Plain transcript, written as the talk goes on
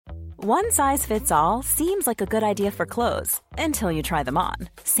One size fits all seems like a good idea for clothes until you try them on.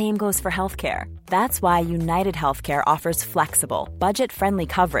 Same goes for healthcare. That's why United Healthcare offers flexible, budget-friendly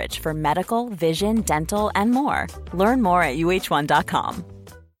coverage for medical, vision, dental, and more. Learn more at uh1.com.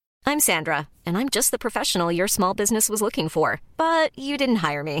 I'm Sandra, and I'm just the professional your small business was looking for. But you didn't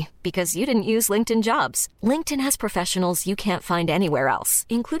hire me because you didn't use LinkedIn Jobs. LinkedIn has professionals you can't find anywhere else,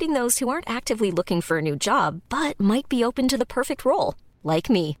 including those who aren't actively looking for a new job, but might be open to the perfect role, like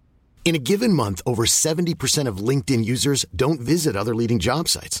me. In a given month, over 70% of LinkedIn users don't visit other leading job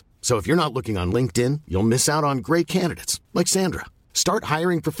sites. So if you're not looking on LinkedIn, you'll miss out on great candidates like Sandra. Start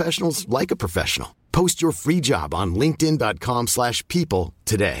hiring professionals like a professional. Post your free job on linkedin.com/people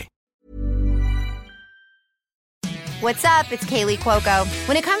today. What's up? It's Kaylee Cuoco.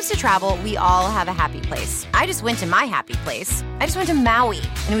 When it comes to travel, we all have a happy place. I just went to my happy place. I just went to Maui,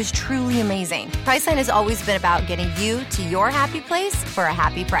 and it was truly amazing. Priceline has always been about getting you to your happy place for a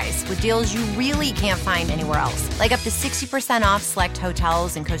happy price with deals you really can't find anywhere else. Like up to 60% off select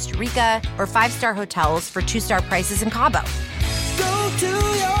hotels in Costa Rica or 5-star hotels for 2-star prices in Cabo. Go to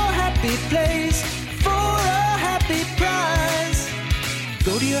your happy place for a happy price.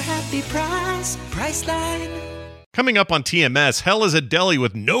 Go to your happy price, Priceline. Coming up on TMS, hell is a deli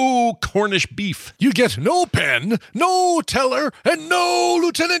with no Cornish beef. You get no pen, no teller, and no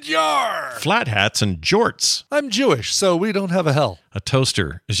Lieutenant Yar. Flat hats and jorts. I'm Jewish, so we don't have a hell. A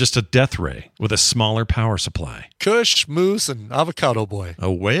toaster is just a death ray with a smaller power supply. Kush, moose, and avocado boy. A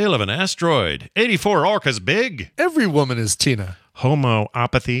whale of an asteroid. 84 orcas big. Every woman is Tina.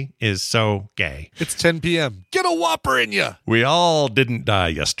 Homoopathy is so gay. It's 10 p.m. Get a Whopper in ya. We all didn't die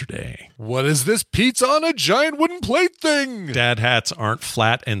yesterday. What is this pizza on a giant wooden plate thing? Dad hats aren't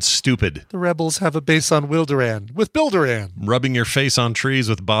flat and stupid. The rebels have a base on Wilderan with Bilderan. Rubbing your face on trees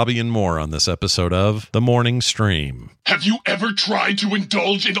with Bobby and more on this episode of The Morning Stream. Have you ever tried to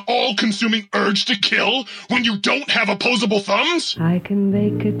indulge in all-consuming urge to kill when you don't have opposable thumbs? I can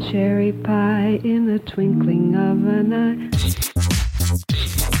bake a cherry pie in the twinkling of an eye.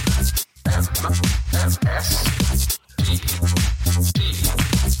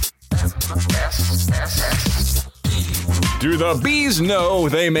 Do the bees know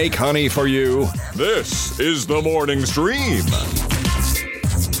they make honey for you? This is the Morning Stream.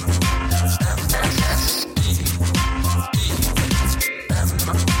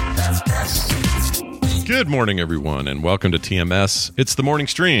 Good morning, everyone, and welcome to TMS. It's the Morning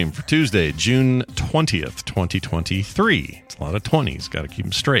Stream for Tuesday, June 20th, 2023. It's a lot of 20s. Got to keep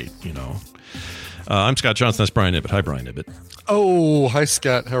them straight, you know. I'm Scott Johnson. That's Brian Ibbett. Hi, Brian Ibbett. Oh, hi,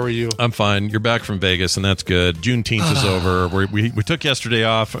 Scott. How are you? I'm fine. You're back from Vegas, and that's good. Juneteenth is over. We took yesterday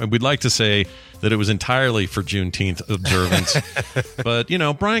off, and we'd like to say that it was entirely for Juneteenth observance. But, you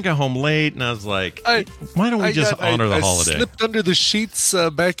know, Brian got home late, and I was like, why don't we just honor the holiday? I slipped under the sheets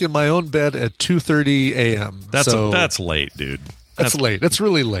back in my own bed at 2:30 a.m. That's late, dude. That's late. It's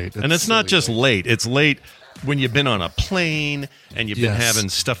really late. And it's not just late. It's late when you've been on a plane and you've been having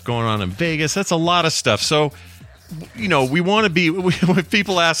stuff going on in Vegas. That's a lot of stuff. So, you know, we want to be, when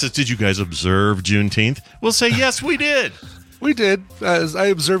people ask us, did you guys observe Juneteenth? We'll say, yes, we did. We did. I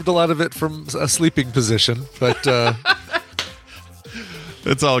observed a lot of it from a sleeping position, but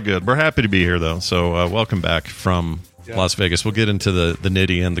it's all good. We're happy to be here, though. So welcome back from Las Vegas. We'll get into the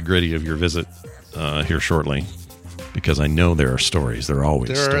nitty and the gritty of your visit here shortly, because I know there are stories. There are always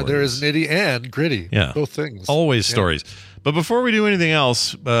stories. There is nitty and gritty. Yeah. Both things. Always stories. But before we do anything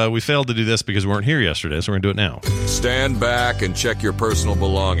else, we failed to do this because we weren't here yesterday, so we're going to do it now. Stand back and check your personal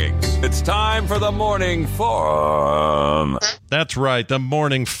belongings. It's time for the Morning Form. That's right, the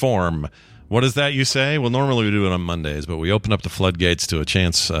Morning Form. What is that you say? Well, normally we do it on Mondays, but we open up the floodgates to a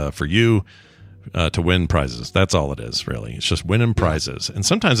chance for you to win prizes. That's all it is, really. It's just winning prizes. And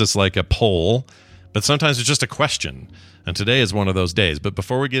sometimes it's like a poll, but sometimes it's just a question. And today is one of those days. But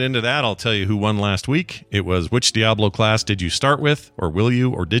before we get into that, I'll tell you who won last week. It was, which Diablo class did you start with, or will you,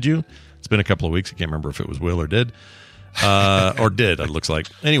 or did you? It's been a couple of weeks. I can't remember if it was will or did. Or did, it looks like.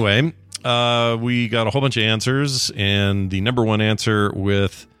 Anyway, we got a whole bunch of answers, and the number one answer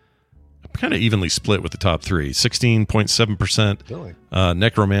with kind of evenly split with the top three. 16.7% Really?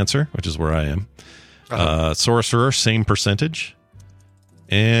 Necromancer, which is where I am. Sorcerer, same percentage.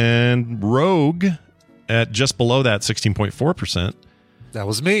 And Rogue at just below that, 16.4%. That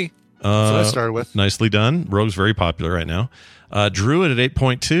was me. That's what I started with. Nicely done. Rogue's very popular right now. Druid at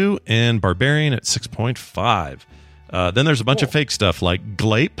 8.2 and Barbarian at 6.5. Then there's a bunch of fake stuff like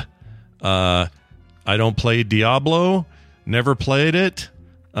Glape. I don't play Diablo. Never played it.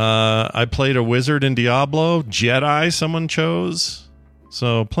 I played a wizard in Diablo. Jedi someone chose.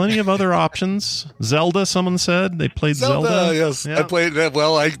 So plenty of other options. Zelda, someone said. They played Zelda. Yes. Yeah. I played that.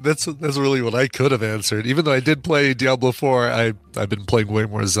 Well, that's really what I could have answered. Even though I did play Diablo 4, I've been playing way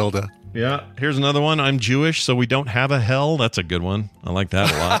more Zelda. Yeah. Here's another one. I'm Jewish, so we don't have a hell. That's a good one. I like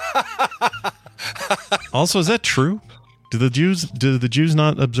that a lot. Also, is that true? Do the Jews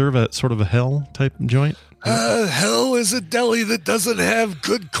not observe a sort of a hell type joint? Hell is a deli that doesn't have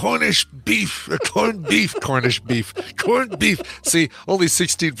good Cornish beef. Corned beef. See, only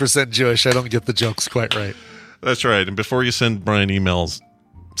 16% Jewish. I don't get the jokes quite right. That's right. And before you send Brian emails,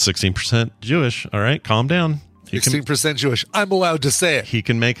 16% Jewish. All right, calm down. 16% Jewish. I'm allowed to say it. He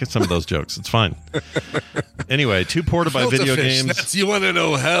can make some of those jokes. It's fine. Anyway, too poor to buy video games. You want to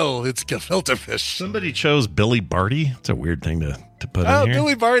know hell? It's gefilte fish. Somebody chose Billy Barty. It's a weird thing to put in here.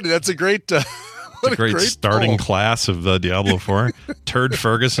 Billy Barty. That's a great... It's a great starting class of Diablo 4. Turd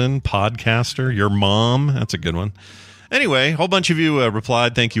Ferguson, podcaster, your mom. That's a good one. Anyway, a whole bunch of you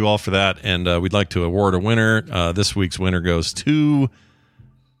replied. Thank you all for that. And we'd like to award a winner. This week's winner goes to,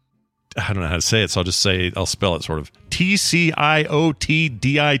 I don't know how to say it, so I'll spell it sort of.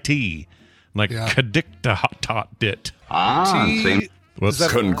 TCIOTDIT. Like Kadiktahatat. Same.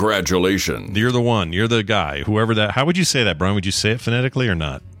 Congratulations. You're the one. You're the guy. Whoever that. How would you say that, Brian? Would you say it phonetically or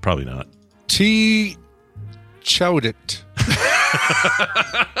not? Probably not. Chowdit.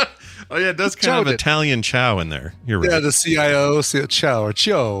 Oh, yeah, it does kind of Italian chow in there. You're right. Yeah, the CIO, chow, or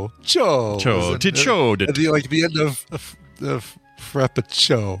cho. Chowdit. Like the end of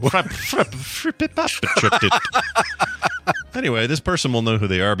frappuccino. Anyway, this person will know who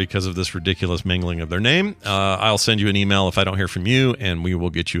they are because of this ridiculous mingling of their name. I'll send you an email if I don't hear from you, and we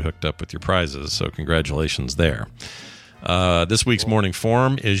will get you hooked up with your prizes. So congratulations there. This week's morning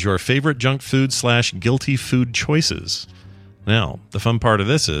forum is your favorite junk food / guilty food choices. Now, the fun part of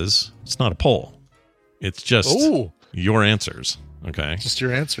this is it's not a poll. It's just your answers. Okay. Just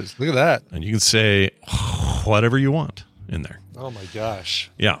your answers. Look at that. And you can say whatever you want in there. Oh my gosh.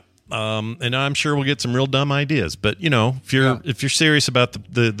 Yeah. And I'm sure we'll get some real dumb ideas. But, if you're serious about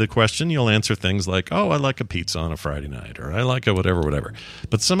the question, you'll answer things like, oh, I like a pizza on a Friday night, or I like a whatever.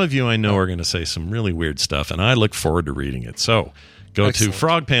 But some of you I know are going to say some really weird stuff, and I look forward to reading it. So go to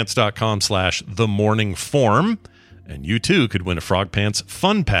frogpants.com/themorningform, and you too could win a Frog Pants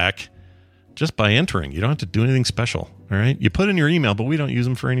fun pack just by entering. You don't have to do anything special. All right. You put in your email, but we don't use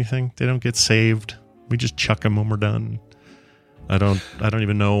them for anything. They don't get saved. We just chuck them when we're done. I don't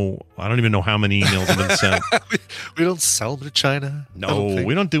even know how many emails have been sent. We don't sell them to China. No,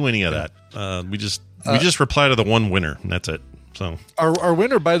 we don't do any of that. We just reply to the one winner, and that's it. So our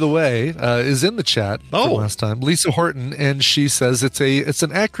winner, by the way, is in the chat from last time, Lisa Horton, and she says it's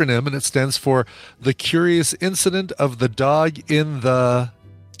an acronym, and it stands for the Curious Incident of the Dog in the.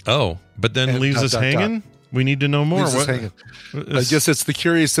 Oh, but then leaves us hanging. We need to know more. I guess it's the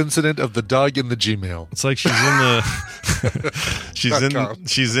curious incident of the dog in the Gmail. It's like she's in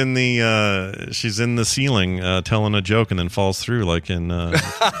the she's in the ceiling telling a joke and then falls through like in that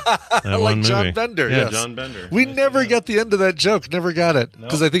like one movie. John Bender. Yeah, yes. John Bender. We never got the end of that joke. Never got it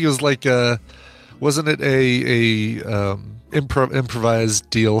because I think it was like wasn't it a improvised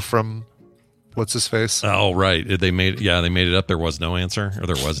deal from. What's his face? Oh, right. They made it up. There was no answer, or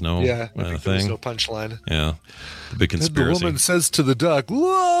there was no thing. There was no punchline. Yeah, the big conspiracy. And the woman says to the duck,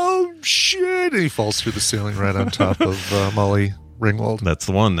 "Whoa, shit!" And he falls through the ceiling right on top of Molly Ringwald. That's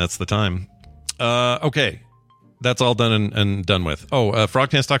the one. That's the time. Okay, that's all done and done with.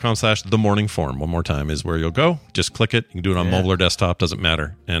 frogpants.com/themorningform. One more time is where you'll go. Just click it. You can do it on mobile or desktop. Doesn't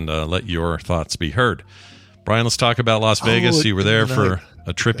matter. And let your thoughts be heard. Brian, let's talk about Las Vegas. You were there for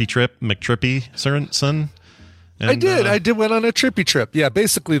a McTrippy, son. And, I did went on a trippy trip. Yeah,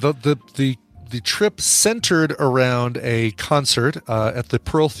 basically the trip centered around a concert at the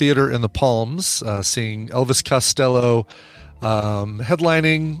Pearl Theater in the Palms, seeing Elvis Costello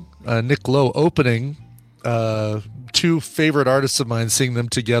headlining, Nick Lowe opening. Two favorite artists of mine, seeing them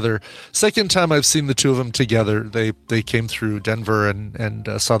together. Second time I've seen the two of them together. They came through Denver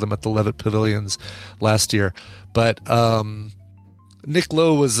and saw them at the Levitt Pavilions last year. But Nick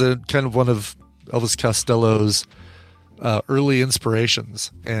Lowe was kind of one of Elvis Costello's early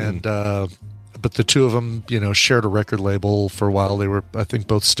inspirations, and but the two of them, shared a record label for a while. They were, I think,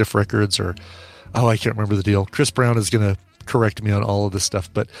 both Stiff Records, or I can't remember the deal. Chris Brown is going to correct me on all of this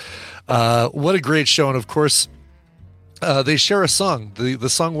stuff, but what a great show! And of course, they share a song. The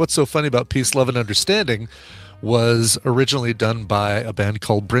song "What's So Funny About Peace, Love, and Understanding" was originally done by a band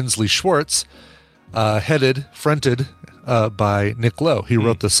called Brinsley Schwartz, fronted by Nick Lowe. He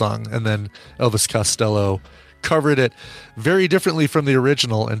wrote the song, and then Elvis Costello covered it very differently from the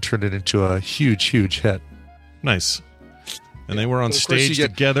original and turned it into a huge, huge hit. Nice. And they were on But of course stage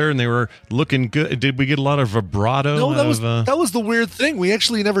together, and they were looking good. Did we get a lot of vibrato? No, that was the weird thing. We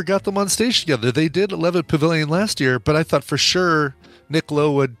actually never got them on stage together. They did at Levitt Pavilion last year, but I thought for sure Nick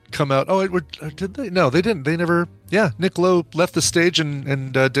Lowe would come out. Did they? No, they didn't. They never. Yeah, Nick Lowe left the stage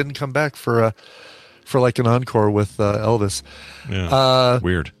and didn't come back for like an encore with Elvis. Yeah,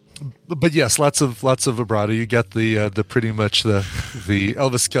 weird. But yes, lots of vibrato. You get the pretty much the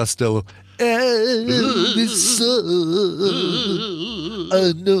Elvis Costello. Elvis,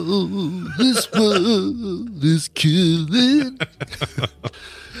 I know this world is killing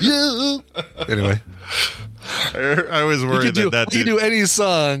you. Anyway. I was worried you can do any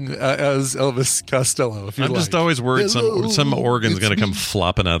song as Elvis Costello if you like. I'm just always worried some organ's going to come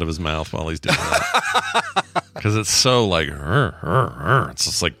flopping out of his mouth while he's doing that. Because it's so like, it's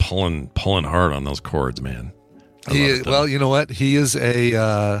just like pulling hard on those chords, man. Well, you know what? He is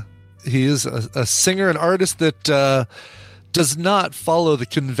a singer, an artist that does not follow the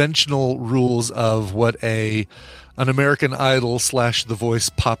conventional rules of what an American Idol / The Voice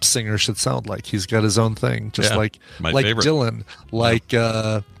pop singer should sound like. He's got his own thing, just like favorite. Dylan, like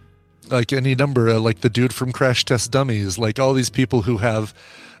any number, like the dude from Crash Test Dummies, like all these people who have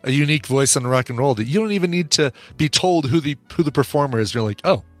a unique voice in rock and roll that you don't even need to be told who the performer is. You're like,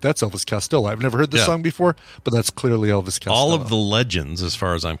 oh, that's Elvis Costello. I've never heard this song before, but that's clearly Elvis Costello. All of the legends, as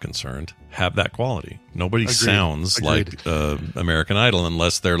far as I'm concerned, have that quality. Nobody sounds like American Idol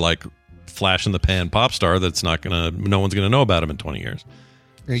unless they're like flash in the pan pop star that's no one's gonna know about him in 20 years.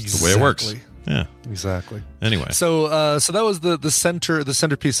 It's the way it works. Yeah, exactly. Anyway, so that was the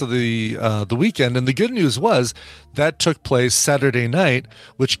centerpiece of the weekend, and the good news was that took place Saturday night,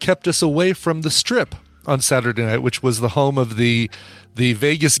 which kept us away from the Strip on Saturday night, which was the home of the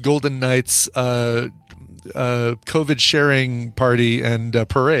Vegas Golden Knights COVID sharing party and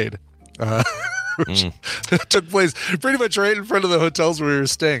parade. Which took place pretty much right in front of the hotels where we were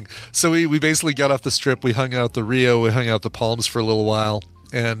staying. So we basically got off the Strip. We hung out the Rio. We hung out the Palms for a little while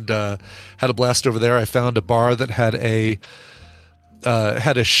and had a blast over there. I found a bar that had a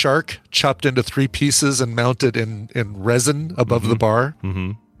shark chopped into 3 pieces and mounted in resin above the bar.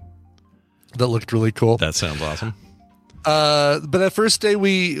 Mm-hmm. That looked really cool. That sounds awesome. But that first day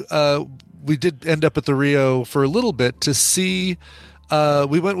we did end up at the Rio for a little bit to see.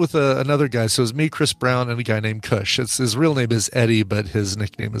 We went with another guy. So it was me, Chris Brown, and a guy named Kush. His real name is Eddie, but his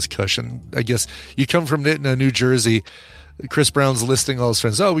nickname is Kush. And I guess you come from New Jersey. Chris Brown's listing all his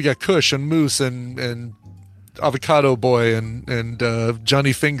friends. Oh, we got Kush and Moose and Avocado Boy and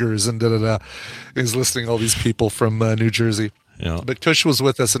Johnny Fingers and da-da-da. He's listing all these people from New Jersey. Yeah. But Kush was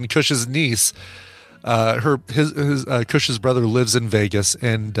with us, and Kush's niece, Kush's brother lives in Vegas,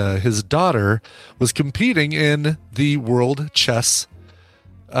 and his daughter was competing in the World Chess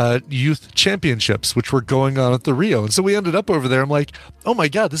Youth Championships, which were going on at the Rio. And so we ended up over there. I'm like, oh my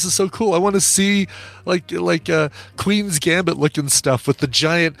God, this is so cool. I want to see like Queen's Gambit looking stuff with the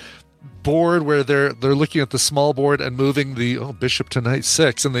giant board where they're looking at the small board and moving the Bishop to Knight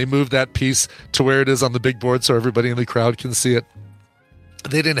 6, and they move that piece to where it is on the big board so everybody in the crowd can see it.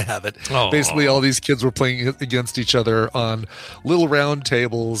 They didn't have it. Oh. Basically, all these kids were playing against each other on little round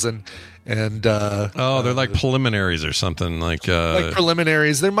tables and they're like preliminaries or something like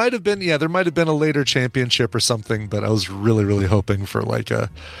preliminaries. There might have been a later championship or something, but I was really, really hoping for like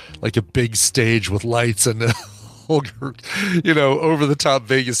a big stage with lights and over the top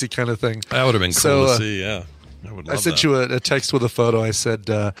Vegas-y kind of thing. That would have been cool to see. Yeah, I sent you a text with a photo. I said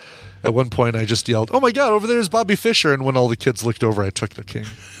at one point I just yelled, "Oh my God, over there's Bobby Fischer!" And when all the kids looked over, I took the king.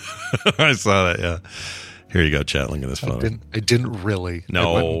 I saw that. Yeah. Here you go, chat. Look at this photo. I didn't really.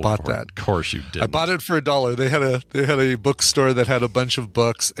 No, I went and bought that. Of course you did. I bought it for $1. They had a bookstore that had a bunch of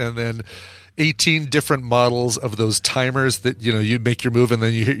books, and then 18 different models of those timers that you make your move, and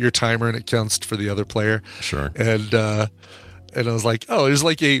then you hit your timer, and it counts for the other player. Sure. And I was like, oh, there's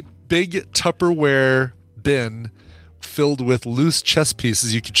like a big Tupperware bin filled with loose chess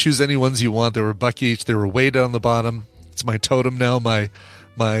pieces. You could choose any ones you want. They were a $1 each. They were way down the bottom. It's my totem now. My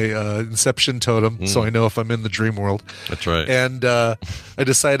Inception totem, so I know if I'm in the dream world. That's right. And I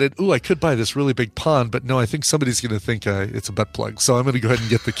decided, I could buy this really big pawn, but no, I think somebody's going to think it's a butt plug. So I'm going to go ahead and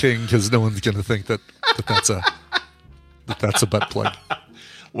get the king because no one's going to think that's a butt plug.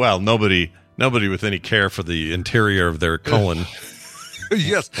 Well, nobody with any care for the interior of their colon.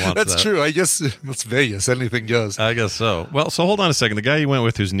 Yes, that's true. I guess it's Vegas. Anything goes. I guess so. Well, so hold on a second. The guy you went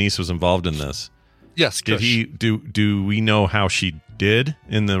with, whose niece was involved in this. Yes. Did he do we know how she did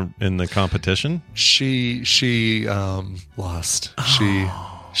in the competition? She lost.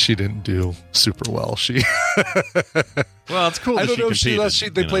 She didn't do super well. She Well, it's cool. I That don't know if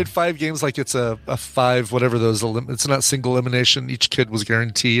competed, they played 5 games, like it's a 5, whatever those. It's not single elimination. Each kid was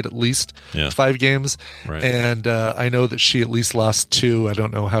guaranteed at least 5 games, right. and I know that she at least lost 2. I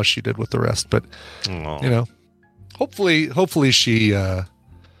don't know how she did with the rest, but hopefully she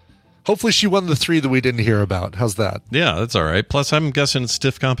won the 3 that we didn't hear about. How's that? Yeah, that's all right. Plus, I'm guessing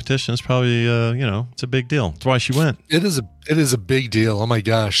stiff competition is probably it's a big deal. That's why she went. It is a big deal. Oh my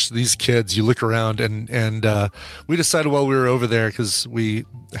gosh, these kids! You look around, and we decided while we were over there, because we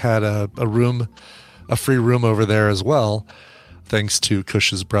had a free room over there as well, thanks to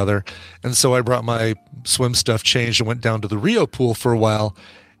Cush's brother. And so I brought my swim stuff, changed, and went down to the Rio pool for a while.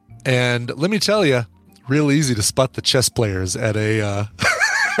 And let me tell you, real easy to spot the chess players at a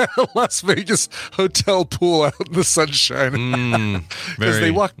Las Vegas hotel pool out in the sunshine. Because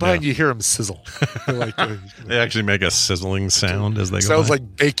they walk by and you hear them sizzle. They actually make a sizzling sound as they go Sounds by.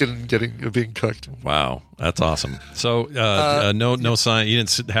 like bacon being cooked. Wow, that's awesome. So no sign. You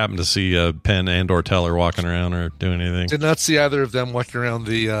didn't happen to see Penn and/or Teller walking around or doing anything? Did not see either of them walking around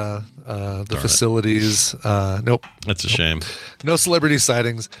the facilities. Nope. That's a shame. No celebrity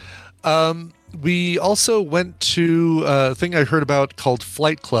sightings. We also went to a thing I heard about called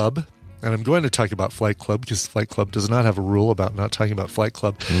Flight Club, and I'm going to talk about Flight Club because Flight Club does not have a rule about not talking about Flight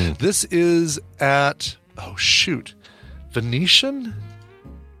Club. This is at, Venetian?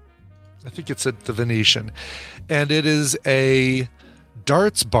 I think it's at the Venetian. And it is a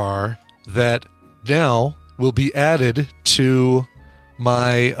darts bar that now will be added to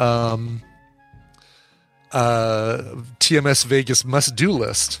my TMS Vegas must-do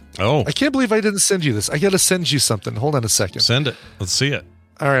list. Oh. I can't believe I didn't send you this. I got to send you something. Hold on a second. Send it. Let's see it.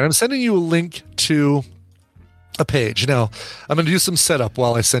 All right. I'm sending you a link to a page. Now, I'm going to do some setup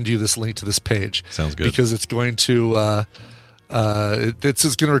while I send you this link to this page. Sounds good. Because it's going to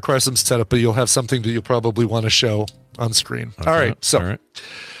it's going to require some setup, but you'll have something that you'll probably want to show on screen. Okay. All right. So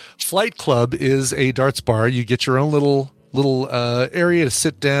Flight Club is a darts bar. You get your own little area to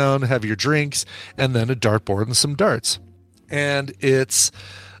sit down, have your drinks, and then a dartboard and some darts. And it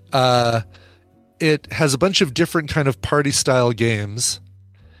has a bunch of different kind of party style games,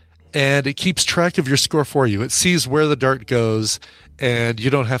 and it keeps track of your score for you. It sees where the dart goes, and you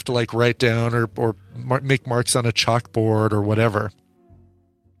don't have to write down or make marks on a chalkboard or whatever.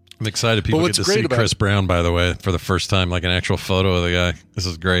 I'm excited people get to see Chris Brown, by the way, for the first time, like an actual photo of the guy. This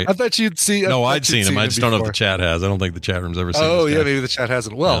is great. I thought you'd see. No, I'd seen him. I just don't know if the chat has. I don't think the chat room's ever seen Oh, this yeah, guy. maybe the chat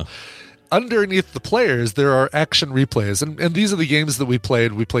hasn't. Well, underneath the players, there are action replays. And these are the games that we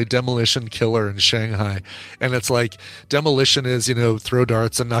played. We played Demolition, Killer, and Shanghai. And it's like Demolition is, throw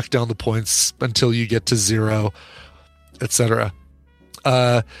darts and knock down the points until you get to 0, etc.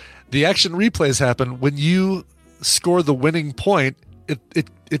 The action replays happen when you score the winning point.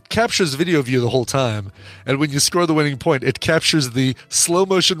 It captures video of you the whole time, and when you score the winning point, it captures the slow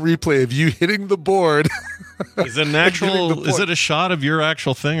motion replay of you hitting the board. Is it an actual? Is it a shot of your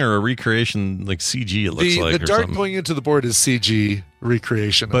actual thing or a recreation, like CG? It looks like the dart something? going into the board is CG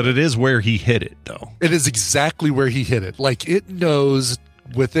recreation, but it is where he hit it, though. It is exactly where he hit it. Like it knows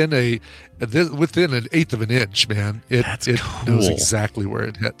within an eighth of an inch, man. It knows exactly where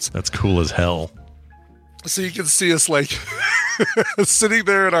it hits. That's cool as hell. So you can see us sitting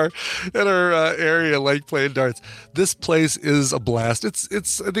there in our area, playing darts. This place is a blast. It's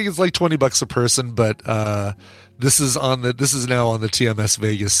I think it's like $20 a person, but this is now on the TMS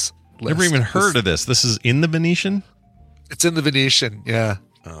Vegas list. Never even heard of this. This is in the Venetian? It's in the Venetian, yeah.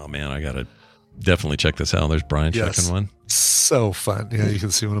 Oh man, I gotta definitely check this out. There's Brian checking one. So fun. Yeah, you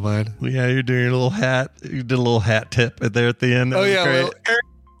can see one of mine. Yeah, you're doing your little hat. You did a little hat tip there at the end. That was great.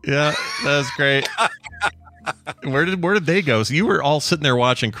 Yeah, that was great. Where did they go? So you were all sitting there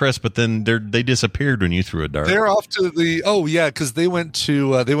watching Chris, but then they disappeared when you threw a dart. They're off to because they went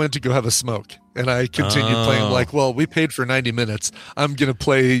to go have a smoke, and I continued playing. Well, we paid for 90 minutes. I'm gonna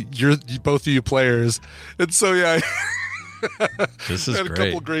play both of you players, and so this is had great. A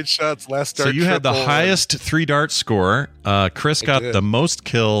couple great shots last dart. So you had the highest 3 dart score. Chris got the most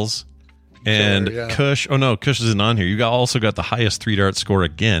kills. And Kush, Kush isn't on here. You also got the highest 3 dart score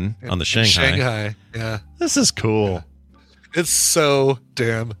again on the Shanghai. Shanghai, yeah. This is cool. Yeah. It's so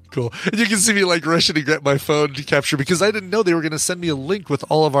damn cool. And you can see me rushing to get my phone to capture because I didn't know they were going to send me a link with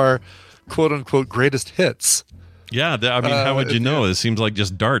all of our quote unquote greatest hits. Yeah, how would you know? It seems like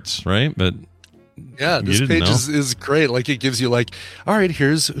just darts, right? But yeah, this page is great. It gives you all right,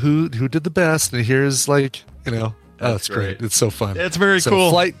 here's who did the best, and here's it's great. It's so fun. It's very cool.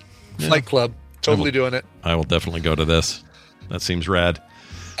 Flight Club, totally doing it. I will definitely go to this. That seems rad.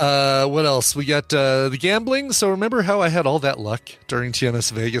 What else? We got the gambling. So remember how I had all that luck during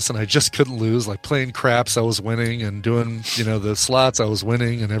TMS Vegas and I just couldn't lose? Like playing craps, I was winning, and doing the slots, I was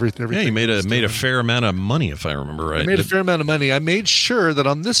winning, and everything. Yeah, you made a fair amount of money, if I remember right. I made a fair amount of money. I made sure that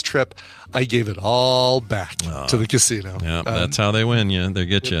on this trip, I gave it all back to the casino. Yeah, that's how they win you. They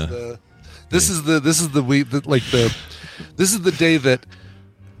get you. This is the day that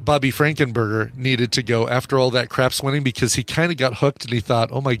Bobby Frankenberger needed to go after all that craps winning, because he kind of got hooked and he thought,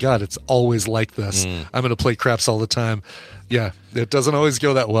 oh my God, it's always like this. I'm going to play craps all the time. Yeah, it doesn't always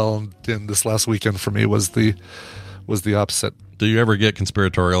go that well. And this last weekend for me was the opposite. Do you ever get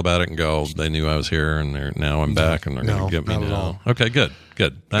conspiratorial about it and go, they knew I was here and now I'm back and they're going to get me now? Okay, good.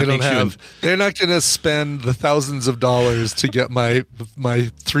 They're not going to spend the thousands of dollars to get my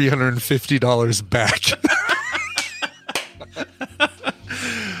 $350 back.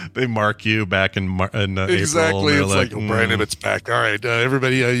 They mark you back in exactly. April. It's like Brian Emmett's back. All right,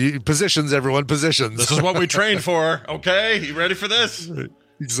 everybody, positions, everyone, positions. This is what we trained for. Okay, you ready for this?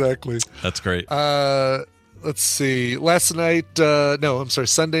 Exactly. That's great. Let's see.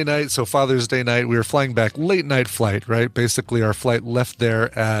 Sunday night. So Father's Day night, we were flying back, late night flight, right? Basically, our flight left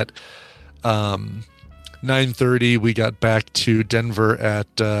there at 9:30. We got back to Denver at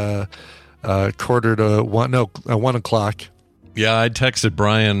 1 o'clock. Yeah, I texted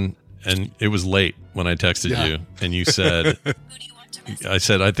Brian, and it was late when I texted you, and you said, I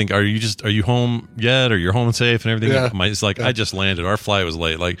said, I think, are you home yet? Or you're home safe and everything? Yeah. It's like, I just landed. Our flight was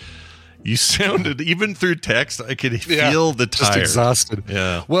late. Like, you sounded, even through text, I could feel the tired. Just exhausted.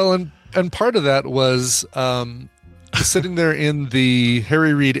 Yeah. Well, and part of that was sitting there in the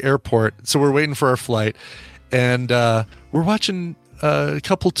Harry Reid Airport. So we're waiting for our flight, and we're watching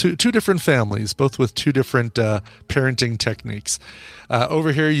two different families, both with two different parenting techniques.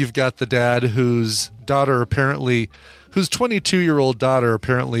 Over here, you've got the dad whose 22-year-old daughter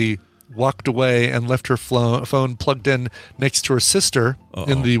apparently walked away and left her phone plugged in next to her sister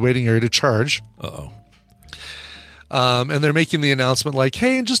in the waiting area to charge. And they're making the announcement like,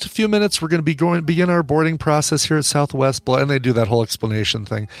 hey, in just a few minutes, we're going to begin our boarding process here at Southwest. And they do that whole explanation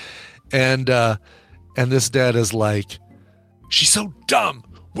thing. And this dad is like, she's so dumb.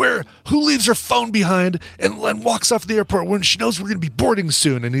 Who leaves her phone behind and walks off the airport when she knows we're going to be boarding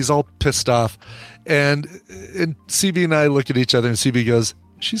soon? And he's all pissed off. And CB and I look at each other, and CB goes,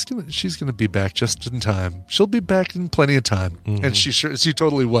 she's gonna be back just in time. She'll be back in plenty of time. Mm-hmm. And she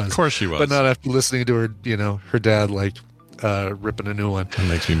totally was. Of course she was. But not after listening to her, her dad ripping a new one. That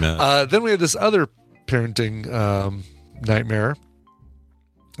makes me mad. Then we had this other parenting nightmare.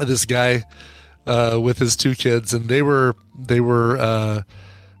 This guy with his two kids, and they were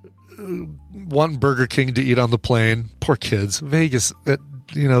wanting Burger King to eat on the plane. Poor kids. Vegas,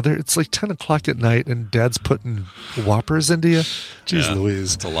 it's like 10 o'clock at night, and Dad's putting Whoppers into you. Jeez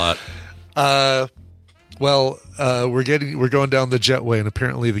Louise, it's a lot. We're going down the jetway, and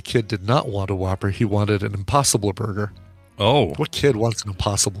apparently the kid did not want a Whopper. He wanted an Impossible Burger. Oh, what kid wants an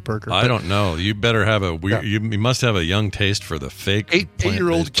Impossible Burger? I don't know. You better have a weird. You must have a young taste for the fake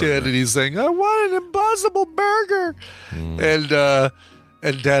 8-year-old kid, and he's saying, "I want an Impossible Burger," and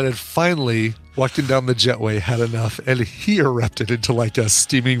Dad had finally, walking down the jetway, had enough, and he erupted into like a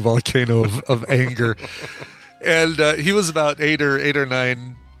steaming volcano of anger. And he was about eight or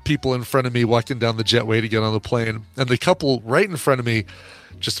nine people in front of me walking down the jetway to get on the plane, and the couple right in front of me,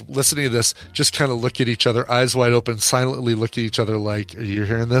 just listening to this, just kind of look at each other, eyes wide open, silently look at each other like, are you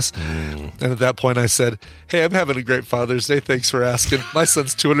hearing this? And at that point I said, hey, I'm having a great Father's Day. Thanks for asking. My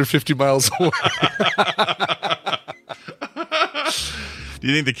son's 250 miles away. Do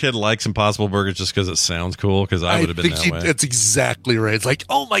you think the kid likes Impossible Burgers just because it sounds cool? Because I would have been that way. That's exactly right. It's like,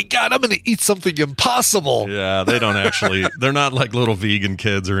 oh my God, I'm going to eat something impossible. Yeah, they don't actually. They're not like little vegan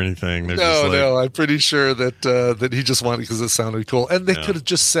kids or anything. They're no. I'm pretty sure that he just wanted it because it sounded cool. And they could have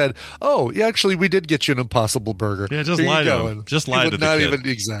just said, oh, yeah, actually, we did get you an Impossible Burger. Yeah, just lie to him. Just lie to the not kid. Even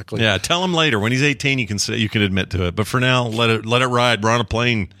exactly. Yeah, tell him later when he's 18. You can admit to it. But for now, let it ride. We're on a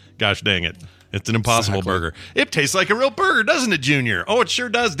plane. Gosh dang it. It's an Impossible Burger. It tastes like a real burger, doesn't it, Junior? Oh, it sure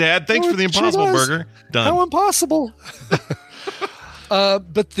does, Dad. Thanks for the Impossible Burger. Done. How impossible.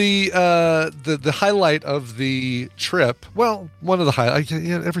 But the highlight of the trip, well, one of the highlights,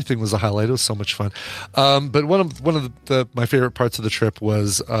 everything was a highlight. It was so much fun. But one of my favorite parts of the trip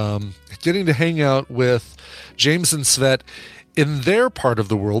was getting to hang out with James and Svet in their part of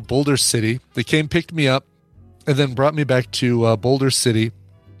the world, Boulder City. They came, picked me up, and then brought me back to Boulder City,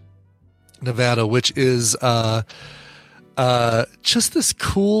 Nevada, which is just this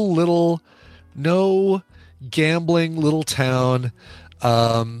cool little, no gambling little town,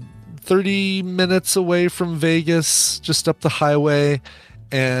 30 minutes away from Vegas, just up the highway.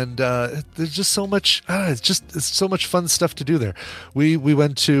 And there's just so much. It's so much fun stuff to do there. We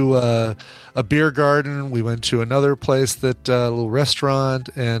went to a beer garden. We went to another place a little restaurant,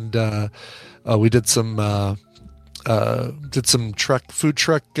 and we did some food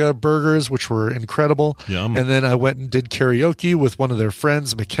truck burgers, which were incredible. Yum. And then I went and did karaoke with one of their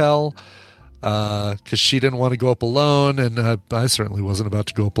friends, Mikkel, because she didn't want to go up alone, and I certainly wasn't about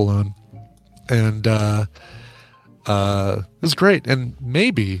to go up alone. And it was great. And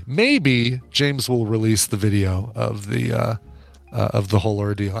maybe James will release the video of the whole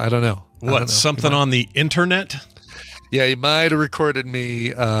ordeal. I don't know. What, something on the internet? Yeah, he might have recorded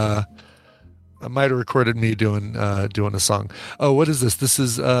me. I might have recorded me doing a song. Oh, what is this? This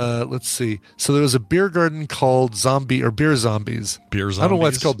is let's see. So there was a beer garden called Beer Zombies. Beer Zombies. I don't know why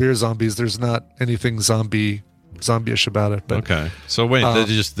it's called Beer Zombies. There's not anything zombie-ish about it. But okay. So wait,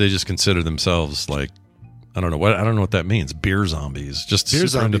 they just consider themselves like, I don't know what that means. Beer zombies. Just beer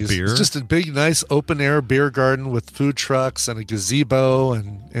super into zombies. beer. It's just a big, nice open air beer garden with food trucks and a gazebo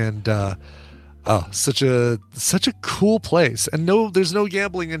and such a cool place. And there's no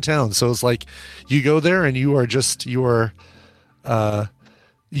gambling in town. So it's like you go there and you have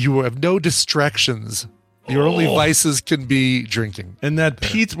no distractions. Your only vices can be drinking. And that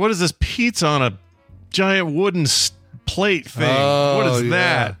pizza, what is this pizza on a giant wooden plate thing? What is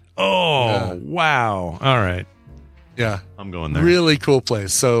that? Oh, yeah. Wow. All right. Yeah. I'm going there. Really cool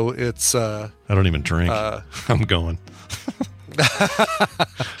place. So it's I don't even drink. I'm going. I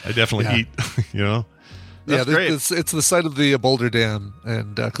definitely eat, That's great. It's the site of the Boulder Dam,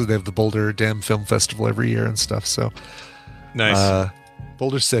 and because they have the Boulder Dam Film Festival every year and stuff. So nice.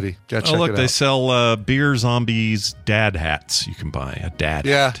 Boulder City. Check look, it out. they sell Beer Zombies dad hats. You can buy a dad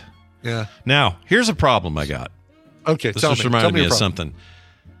hat. Yeah. Now, here's a problem I got. Okay, this just reminded me of something.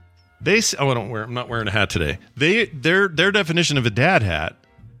 I'm not wearing a hat today. Their definition of a dad hat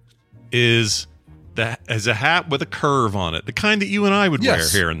is a hat with a curve on it, the kind that you and I would wear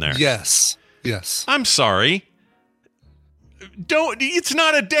here and there. Yes. I'm sorry. It's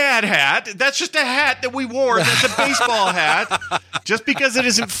not a dad hat. That's just a hat that we wore. That's a baseball hat. Just because it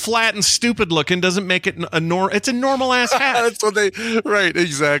isn't flat and stupid looking doesn't make it it's a normal ass hat. That's what right,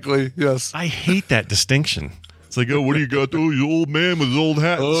 exactly. Yes. I hate that distinction. It's like, oh, what do you got? Oh, you old man with his old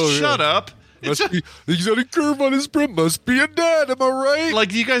hat. Shut up. He's got a curve on his brim. Must be a dad. Am I right? Like,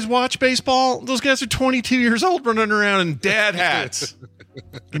 do you guys watch baseball? Those guys are 22 years old running around in dad hats.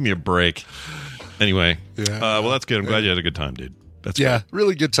 Give me a break. Anyway, well, that's good. I'm glad you had a good time, dude. That's great.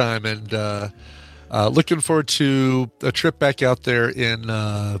 Really good time, and looking forward to a trip back out there in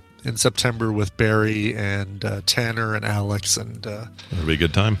September with Barry and Tanner and Alex and it'll be a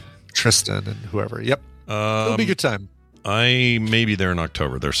good time. Tristan and whoever. Yep, it'll be a good time. I may be there in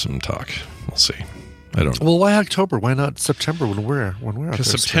October. There's some talk. We'll see. I don't know. Well, why October? Why not September when we're out there? Because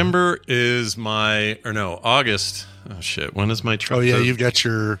September is August. Oh shit! When is my trip? Oh yeah, you've got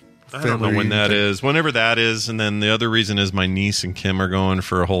your. I don't know when that is. Whenever that is, and then the other reason is my niece and Kim are going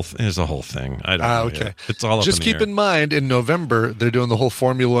for a whole. There's a whole thing. I don't know. Okay. Yet. It's all up just in the keep air. in mind in November they're doing the whole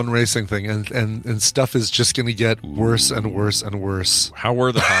Formula One racing thing, and stuff is just going to get worse and worse and worse. How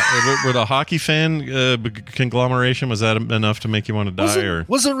were the hockey fan conglomeration? Was that enough to make you want to die?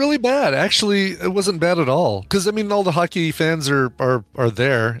 Wasn't really bad. Actually, it wasn't bad at all. Because all the hockey fans are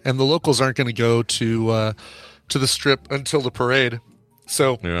there, and the locals aren't going to go to the strip until the parade.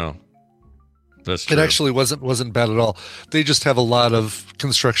 So yeah, that's true. It actually wasn't bad at all. They just have a lot of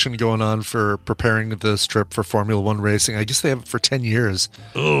construction going on for preparing the strip for Formula One racing. I guess they have it for 10 years.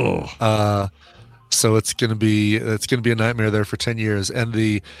 Oh, so it's gonna be a nightmare there for 10 years. And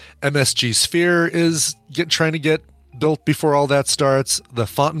the MSG Sphere is trying to get built before all that starts. The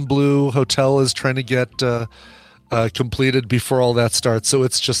Fontainebleau Hotel is trying to get completed before all that starts. So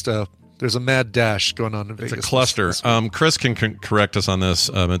it's just there's a mad dash going on in Vegas. It's a cluster. Chris can correct us on this,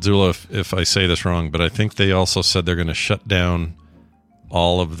 Mazzullo, if I say this wrong, but I think they also said they're going to shut down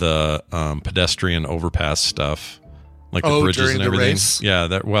all of the pedestrian overpass stuff, like the bridges and everything. Race? Yeah,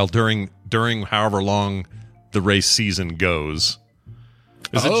 during however long the race season goes.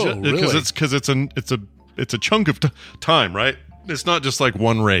 Really? Because it's a chunk of time, right? It's not just like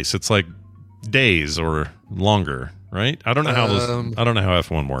one race. It's like days or longer. Right? I don't know how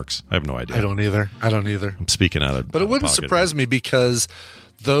F1 works. I have no idea. I don't either. I'm speaking out of But it wouldn't surprise me because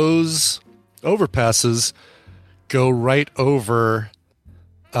those overpasses go right over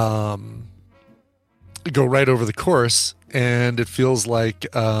the course, and it feels like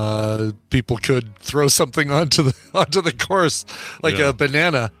people could throw something onto the course, like a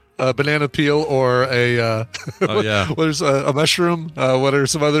banana a banana peel or a there's a mushroom. What are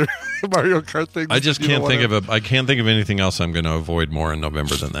some other Mario Kart things? I just can't think of I can't think of anything else I'm going to avoid more in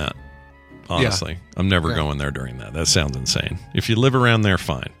November than that. Honestly, I'm never going there during that. That sounds insane. If you live around there,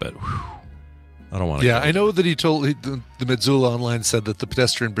 fine, but I don't want to. Yeah, I know that the Missoula Online said that the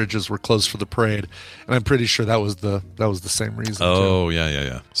pedestrian bridges were closed for the parade, and I'm pretty sure that was the same reason. Oh, too.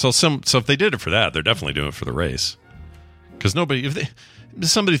 Yeah. So if they did it for that, they're definitely doing it for the race. Because if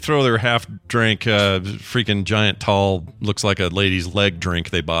somebody throw their half-drank, freaking giant, tall, looks like a lady's leg drink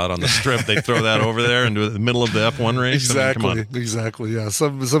they bought on the strip, they throw that over there into the middle of the F1 race. Exactly. Yeah,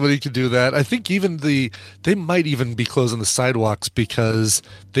 somebody could do that. I think they might even be closing the sidewalks because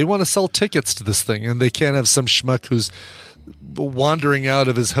they want to sell tickets to this thing, and they can't have some schmuck who's wandering out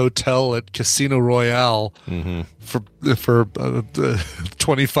of his hotel at Casino Royale for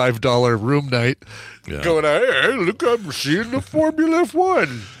 $25 room night. Yeah. Going, hey, look, I'm seeing the Formula F1.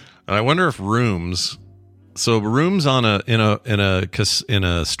 And I wonder if rooms on in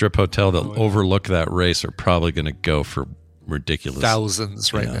a strip hotel that overlook that race are probably going to go for ridiculous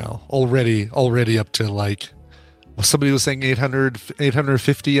thousands now. Already up to somebody was saying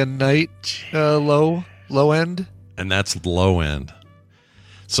 850 a night, low end. And that's low end.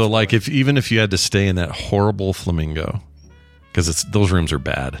 So even if you had to stay in that horrible Flamingo, because those rooms are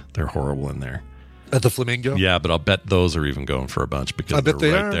bad, they're horrible in there. At the Flamingo? Yeah, but I'll bet those are even going for a bunch because I bet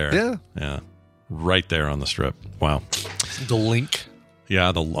they're they right are. there. Yeah. Right there on the strip. Wow. The Link.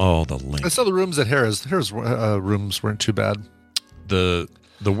 Yeah, the Link. I saw the rooms at Harrah's. Harrah's rooms weren't too bad. The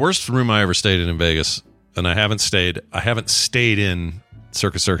worst room I ever stayed in Vegas, and I haven't stayed in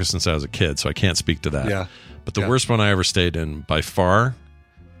Circus since I was a kid, so I can't speak to that. Yeah. But the worst one I ever stayed in by far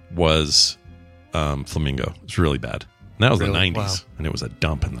was Flamingo. It was really bad. And that was the 90s, and it was a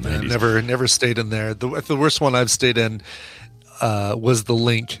dump in the 90s. Never stayed in there. The worst one I've stayed in was the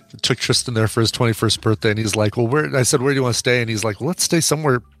Link. Took Tristan there for his 21st birthday, and he's like, well, I said, where do you want to stay? And he's like, well, let's stay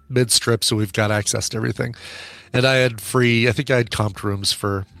somewhere mid-strip so we've got access to everything. And I had comped rooms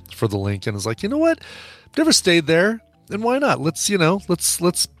for the Link, and I was like, you know what? I've never stayed there, and why not? Let's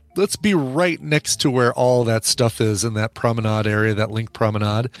be right next to where all that stuff is in that promenade area, that Link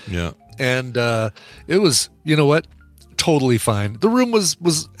promenade. Yeah. And it was, you know what? Totally fine. The room was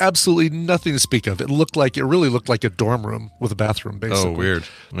absolutely nothing to speak of. It really looked like a dorm room with a bathroom, basically. Oh, weird.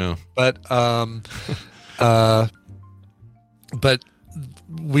 Yeah. But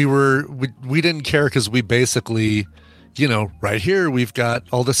we didn't care because we basically, right here we've got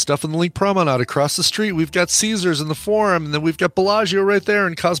all this stuff in the Link Promenade. Across the street we've got Caesars in the Forum, and then we've got Bellagio right there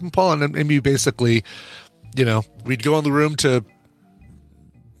and Cosmopolitan. And we basically, we'd go in the room to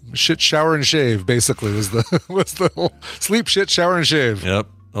shit, shower, and shave. Basically, was the whole sleep, shit, shower, and shave. Yep,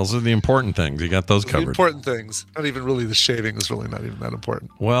 those are the important things. You got those covered. The important things. Not even really the shaving is really not even that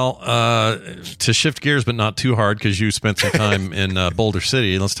important. Well, to shift gears, but not too hard, because you spent some time in Boulder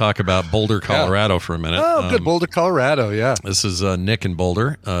City. Let's talk about Boulder, Colorado for a minute. Oh, good, Boulder, Colorado. Yeah. This is Nick in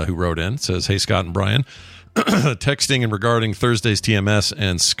Boulder who wrote in. It says, "Hey, Scott and Brian." Texting and regarding Thursday's TMS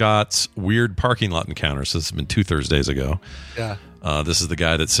and Scott's weird parking lot encounters. This has been 2 Thursdays ago. Yeah. This is the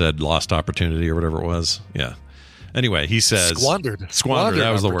guy that said lost opportunity or whatever it was. Yeah. Anyway, he says... Squandered.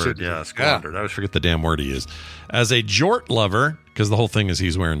 That was the word. Yeah, squandered. I always forget the damn word he used. As a jort lover, because the whole thing is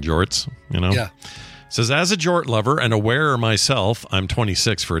he's wearing jorts, Yeah. Says, as a jort lover and a wearer myself, I'm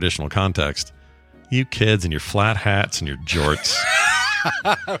 26 for additional context. You kids and your flat hats and your jorts.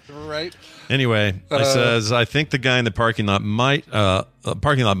 Right. Anyway, I think the guy in the parking lot might have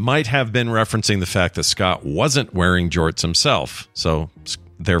been referencing the fact that Scott wasn't wearing jorts himself, so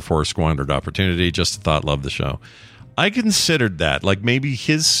therefore squandered opportunity. Just a thought, love the show. I considered that, like maybe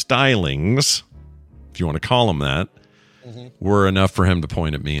his stylings, if you want to call them that, were enough for him to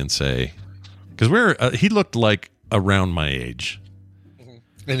point at me and say, because he looked like around my age.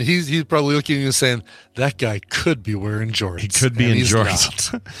 And he's probably looking at you saying, that guy could be wearing jorts. He could be in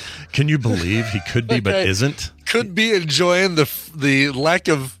jorts. Can you believe he could be, but isn't? Could be enjoying the lack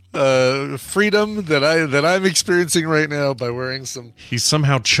of freedom that I'm experiencing right now by wearing some. He's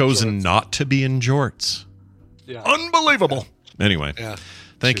somehow chosen not to be in jorts. Yeah. Unbelievable. Anyway,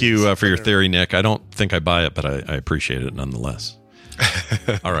 thank you for your theory, Nick. I don't think I buy it, but I appreciate it nonetheless.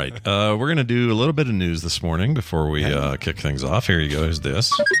 All right. We're going to do a little bit of news this morning before we kick things off. Here you go. Here's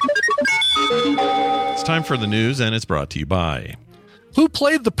this. It's time for the news, and it's brought to you by... Who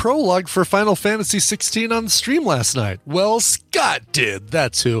played the prologue for Final Fantasy 16 on the stream last night? Well, Scott did.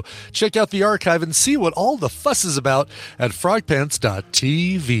 That's who. Check out the archive and see what all the fuss is about at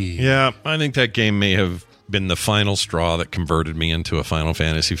frogpants.tv. Yeah, I think that game may have been the final straw that converted me into a Final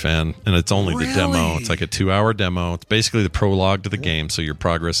Fantasy fan, and it's only the demo. It's like a 2-hour demo. It's basically the prologue to the game, so your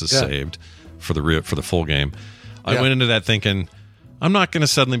progress is saved for the full game. I went into that thinking, I'm not going to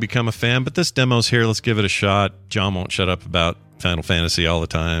suddenly become a fan, but this demo's here. Let's give it a shot. John won't shut up about Final Fantasy all the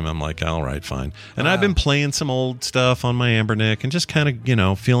time. I'm like, all right, fine. And I've been playing some old stuff on my Ambernick and just kind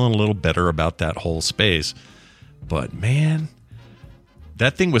of, feeling a little better about that whole space. But man,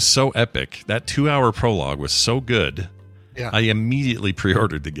 that thing was so epic. That 2-hour prologue was so good. Yeah. I immediately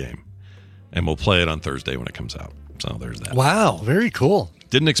pre-ordered the game, and we'll play it on Thursday when it comes out. So there's that. Wow, very cool.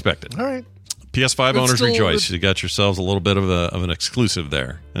 Didn't expect it. All right. PS5 owners rejoice. You got yourselves a little bit of an exclusive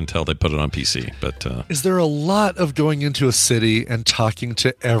there until they put it on PC. But is there a lot of going into a city and talking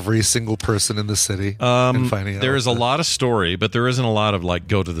to every single person in the city and finding out? There is a lot of story, but there isn't a lot of like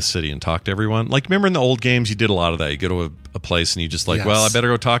go to the city and talk to everyone. Like remember in the old games, you did a lot of that. You go to a place and you just like, well, I better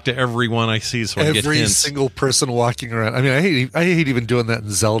go talk to everyone I see so I can get hints. Every single person walking around. I mean, I hate even doing that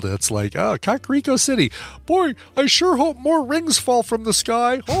in Zelda. It's like, Kakariko City. Boy, I sure hope more rings fall from the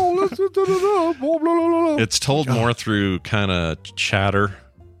sky. It's told more through kind of chatter.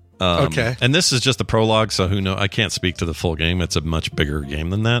 Okay. And this is just the prologue, so who knows? I can't speak to the full game. It's a much bigger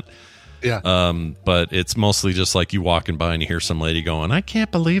game than that. Yeah. But it's mostly just like you walking by and you hear some lady going, I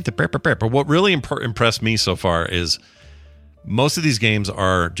can't believe the But what really impressed me so far is most of these games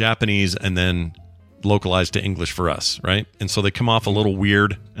are Japanese and then localized to English for us, right? And so they come off a little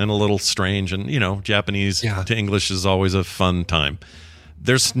weird and a little strange, and Japanese to English is always a fun time.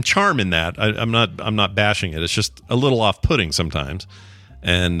 There's some charm in that. I'm not bashing it. It's just a little off-putting sometimes,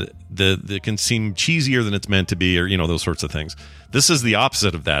 and it can seem cheesier than it's meant to be, or those sorts of things. This is the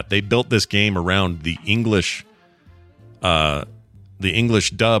opposite of that. They built this game around the English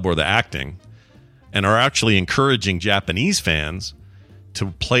dub or the acting, and are actually encouraging Japanese fans to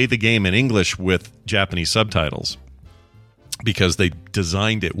play the game in English with Japanese subtitles because they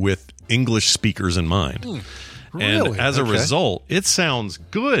designed it with English speakers in mind. Really? And as a result, it sounds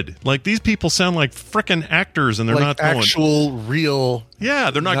good. Like these people sound like frickin' actors, and they're like not going actual real.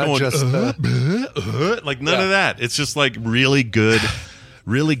 Yeah, they're not going just like none of that. It's just like really good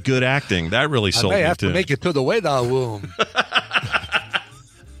acting. That really sold me too. I may have to make it to the weather room.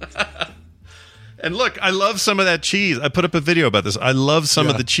 And look, I love some of that cheese. I put up a video about this. I love some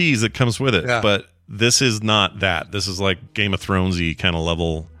of the cheese that comes with it, but this is not that. This is like Game of Thrones-y kind of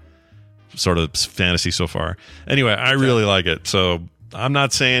level sort of fantasy so far. Anyway, I really like it. So I'm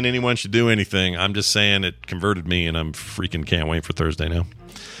not saying anyone should do anything. I'm just saying it converted me, and I'm freaking can't wait for Thursday now.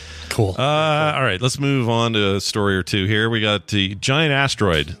 Cool. All right, let's move on to a story or two here. We got the giant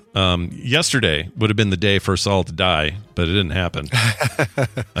asteroid. Yesterday would have been the day for us all to die, but it didn't happen.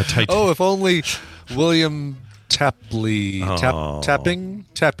 If only William Tapley. Tapley.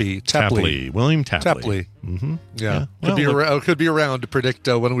 William Tapley. Mm-hmm. Yeah. Could be around to predict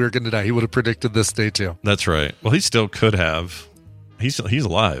when we were going to die. He would have predicted this day too. That's right. Well, he still could have. He's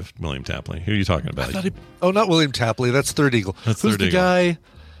alive, William Tapley. Who are you talking about? Not William Tapley. That's Third Eagle. Who's the guy?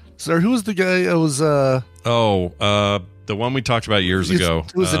 So who was the guy? It was the one we talked about years ago.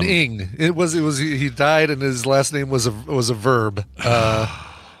 It was an ing. It was. He died, and his last name was a verb.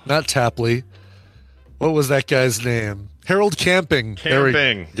 Not Tapley. What was that guy's name? Harold Camping. There we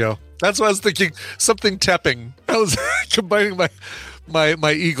go. That's what I was thinking. Something tapping. I was combining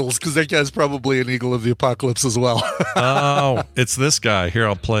my eagles, because that guy's probably an eagle of the apocalypse as well. Oh, it's this guy. Here,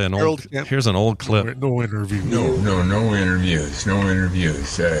 I'll play an old. Here's an old clip. No interview. No interviews. No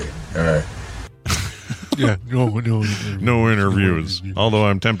interviews. Yeah, no interviews. Although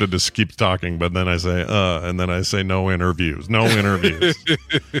I'm tempted to keep talking, but then I say, and then I say no interviews. No interviews.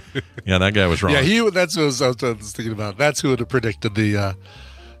 Yeah, that guy was wrong. Yeah, that's what I was thinking about. That's who would have predicted the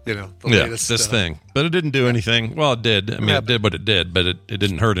latest this thing. But it didn't do anything. Well, it did. I mean, it did what it did, but it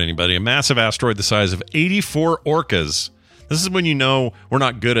didn't hurt anybody. A massive asteroid the size of 84 orcas. This is when you know we're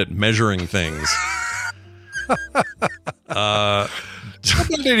not good at measuring things.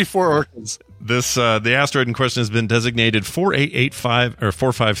 84 orcas. The asteroid in question has been designated 4885 or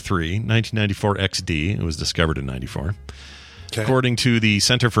 453 1994 XD. It was discovered in 94. Okay. According to the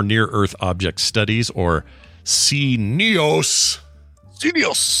Center for Near Earth Object Studies, or CNEOS.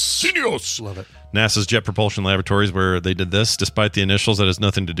 Love it. NASA's Jet Propulsion Laboratories, where they did this. Despite the initials, that has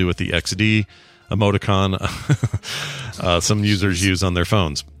nothing to do with the XD emoticon some users use on their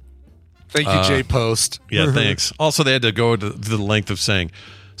phones. Thank you, J-Post. Yeah, thanks. Also, they had to go to the length of saying,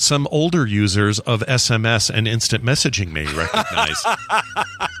 some older users of SMS and instant messaging may recognize.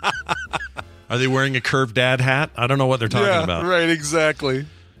 Are they wearing a curved dad hat? I don't know what they're talking about. Right, exactly.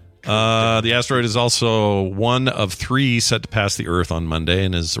 The asteroid is also one of 3 set to pass the Earth on Monday,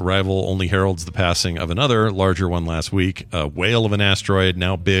 and his arrival only heralds the passing of another larger one last week. A whale of an asteroid.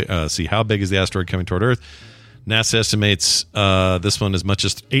 Now, see how big is the asteroid coming toward Earth? NASA estimates this one as much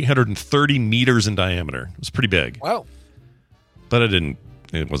as 830 meters in diameter. It was pretty big. Wow. But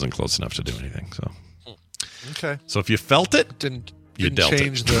it wasn't close enough to do anything. So, okay. So if you felt it, you didn't dealt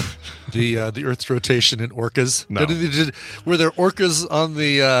change it. the Earth's rotation in orcas. No. Were there orcas on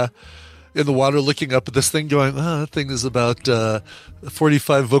the in the water looking up at this thing, going, "Oh, that thing is about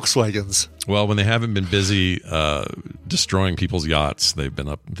 45 Volkswagens." Well, when they haven't been busy destroying people's yachts, they've been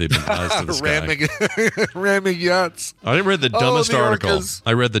eyes to the sky. ramming yachts. I read the dumbest article. Orcas.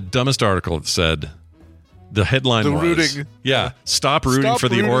 I read the dumbest article that said the headline was, rooting. Yeah, stop rooting for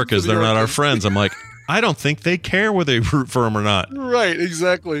the orcas. They're not our friends. I'm like, I don't think they care whether they root for them or not. Right,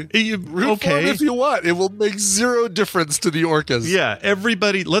 exactly. Root for them if you want. It will make zero difference to the orcas. Yeah,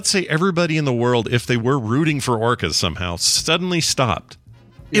 let's say everybody in the world, if they were rooting for orcas somehow, suddenly stopped.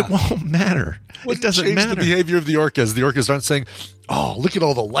 Yeah. It won't matter. It doesn't change matter. The behavior of the orcas. The orcas aren't saying, "Oh, look at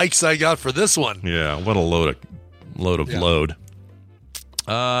all the likes I got for this one." Yeah, what a load.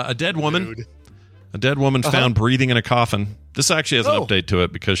 A dead woman. Dude. A dead woman found breathing in a coffin. This actually has an update to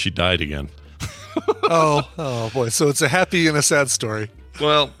it because she died again. oh boy. So it's a happy and a sad story.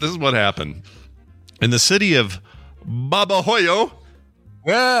 Well, this is what happened. In the city of Babahoyo.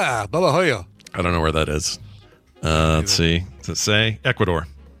 Yeah, Babahoyo. I don't know where that is. Let's see. Does it say? Ecuador.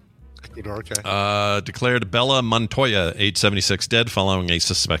 Okay. Declared Bella Montoya, age 76, dead following a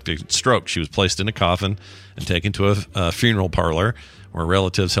suspected stroke. She was placed in a coffin and taken to a funeral parlor where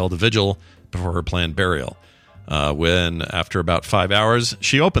relatives held a vigil before her planned burial. When, after about 5 hours,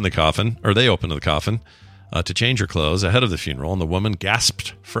 they opened the coffin to change her clothes ahead of the funeral, and the woman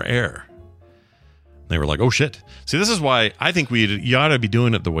gasped for air. They were like, "Oh shit!" See, this is why I think you ought to be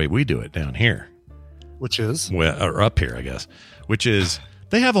doing it the way we do it down here, which is or up here, I guess. Which is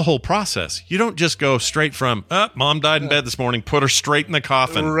they have a whole process. You don't just go straight from "Mom died in bed this morning," put her straight in the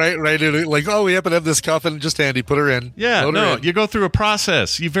coffin. Right. Like, "Oh, we happen to have this coffin, just handy. Put her in." Yeah, no, you go through a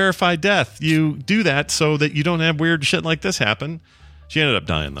process. You verify death. You do that so that you don't have weird shit like this happen. She ended up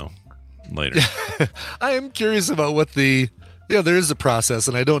dying though later. I am curious about what there is a process,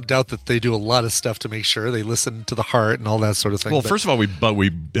 and I don't doubt that they do a lot of stuff to make sure they listen to the heart and all that sort of thing. Well, first of all,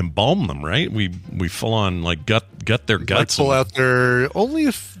 we embalm them, right? We full on like gut their guts. Pull out their only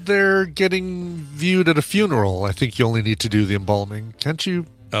if they're getting viewed at a funeral. I think you only need to do the embalming, can't you?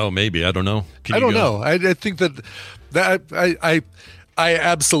 Oh, maybe I don't know. I don't know. I think that I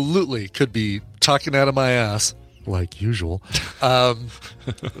absolutely could be talking out of my ass like usual.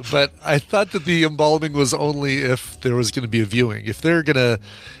 But I thought that the embalming was only if there was going to be a viewing. If you're going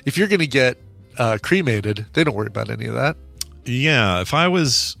to get cremated, they don't worry about any of that. Yeah. I'm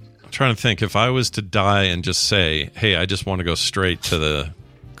trying to think, if I was to die and just say, "Hey, I just want to go straight to the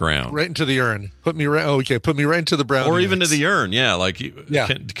ground." Right into the urn. Put me right into the brown. Or even units. to the urn. Yeah.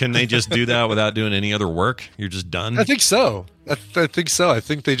 Can they just do that without doing any other work? You're just done? I think so. I think so. I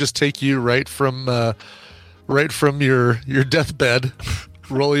think they just take you right from your deathbed,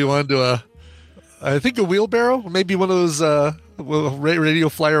 roll you onto a wheelbarrow, maybe one of those radio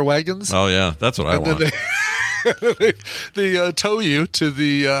flyer wagons. Oh yeah, that's what I want. They tow you to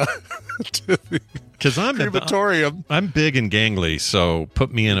the because I'm crematorium. I'm big and gangly, so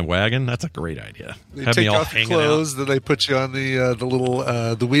put me in a wagon. That's a great idea. They Have take me all off your hanging clothes, out. then they put you on the little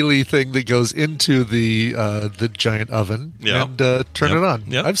the wheelie thing that goes into the giant oven and turn it on.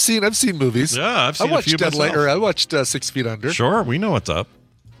 Yep. I've seen movies. Yeah, I've seen I watched a few myself. I watched 6 Feet Under. Sure, we know what's up.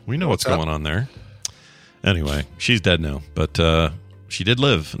 We know what's going on there. Anyway, she's dead now, but she did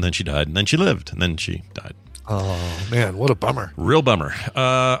live, and then she died, and then she lived, and then she died. Oh, man, what a bummer. Real bummer.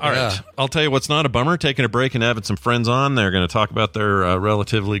 All right. I'll tell you what's not a bummer. Taking a break and having some friends on. They're going to talk about their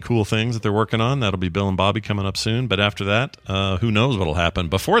relatively cool things that they're working on. That'll be Bill and Bobby coming up soon. But after that, who knows what'll happen.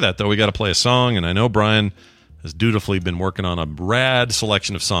 Before that, though, we got to play a song, and I know Brian has dutifully been working on a rad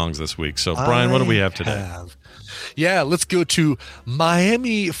selection of songs this week. So, Brian, what do we have today? Yeah, let's go to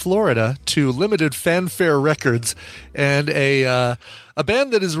Miami, Florida, to Limited Fanfare Records, and a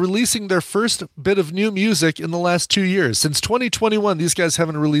band that is releasing their first bit of new music in the last 2 years. Since 2021, these guys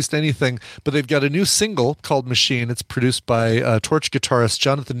haven't released anything, but they've got a new single called Machine. It's produced by Torch guitarist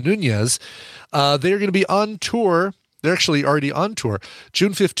Jonathan Nunez. They are going to be on tour. They're actually already on tour,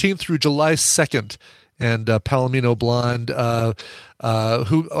 June 15th through July 2nd. And Palomino Blonde, who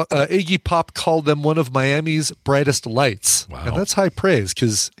Iggy Pop called them one of Miami's brightest lights. Wow. And that's high praise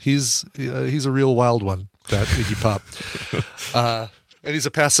because he's a real wild one, that Iggy Pop. And he's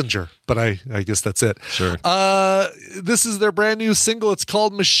a passenger, but I guess that's it. Sure. This is their brand new single. It's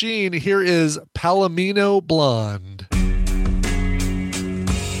called Machine. Here is Palomino Blonde.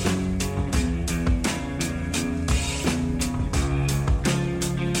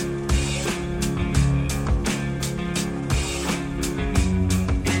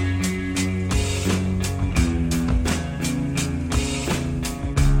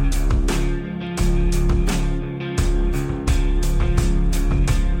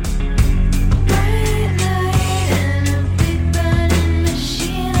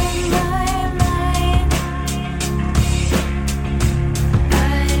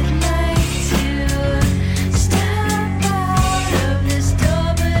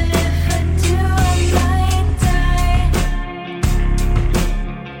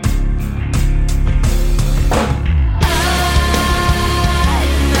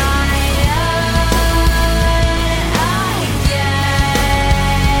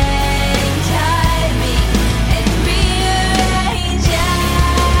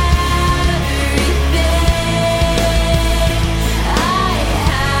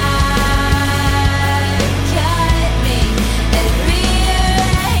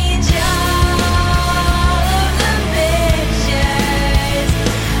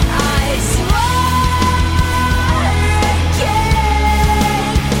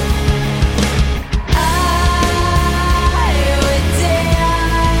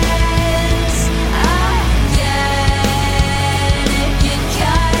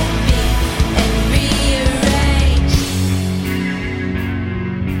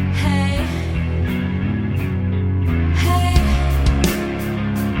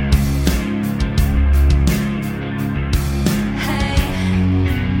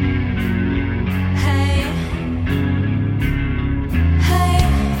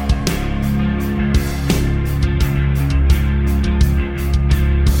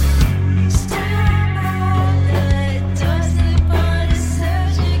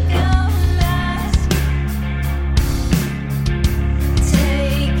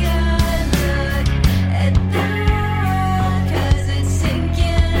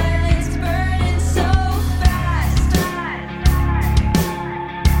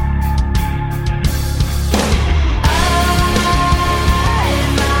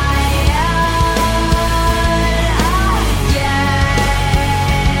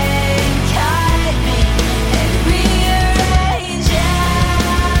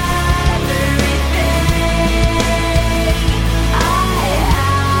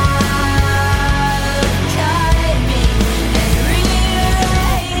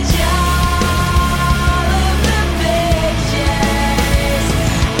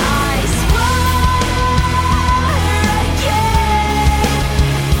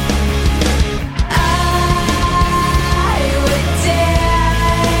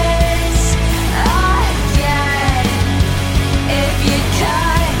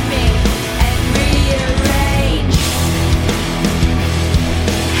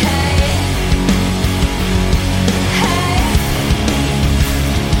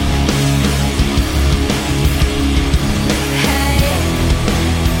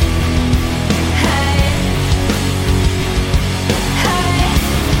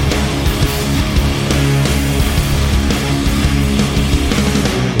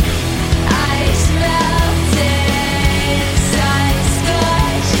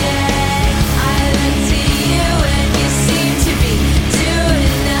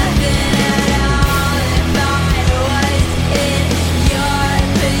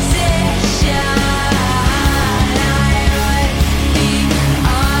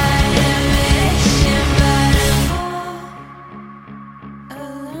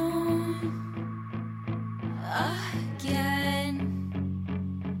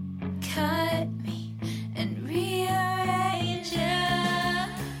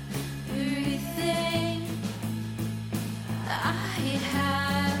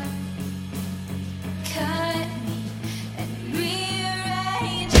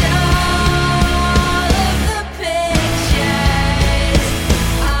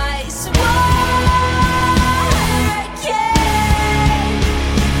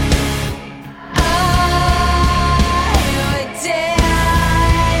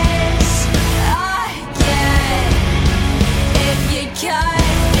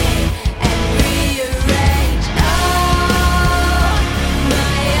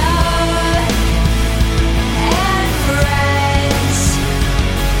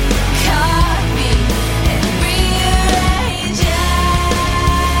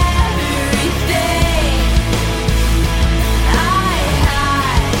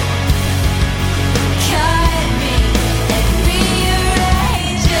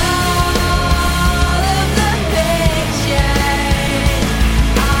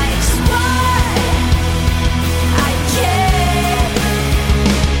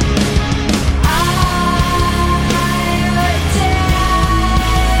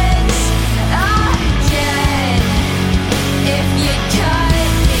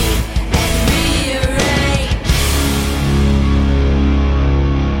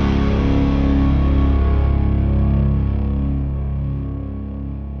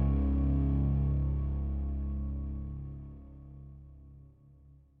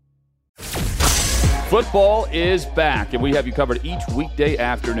 Football is back, and we have you covered each weekday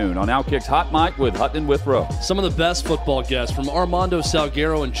afternoon on Outkick's Hot Mic with Hutton and Withrow. Some of the best football guests, from Armando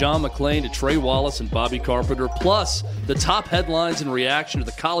Salguero and John McClain to Trey Wallace and Bobby Carpenter, plus the top headlines and reaction to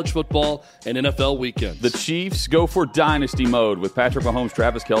the college football and NFL weekends. The Chiefs go for dynasty mode with Patrick Mahomes,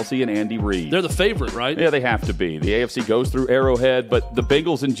 Travis Kelce, and Andy Reid. They're the favorite, right? Yeah, they have to be. The AFC goes through Arrowhead, but the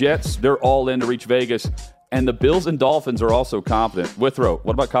Bengals and Jets, they're all in to reach Vegas. And the Bills and Dolphins are also confident. Withrow,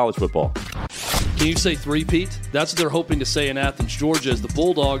 what about college football? Can you say three-peat? That's what they're hoping to say in Athens, Georgia, as the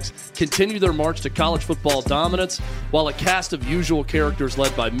Bulldogs continue their march to college football dominance, while a cast of usual characters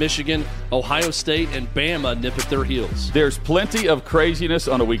led by Michigan, Ohio State, and Bama nip at their heels. There's plenty of craziness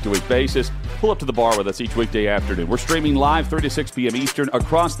on a week-to-week basis. Pull up to the bar with us each weekday afternoon. We're streaming live 3 to 6 p.m. Eastern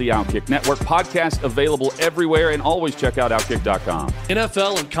across the Outkick Network. Podcast available everywhere, and always check out Outkick.com.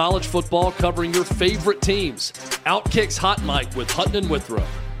 NFL and college football covering your favorite teams. Outkick's Hot Mic with Hutton and Withrow.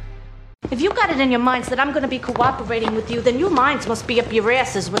 If you got it in your minds that I'm going to be cooperating with you, then your minds must be up your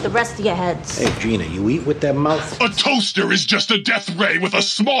asses with the rest of your heads. Hey, Gina, you eat with that mouth? A toaster is just a death ray with a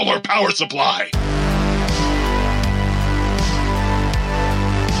smaller power supply.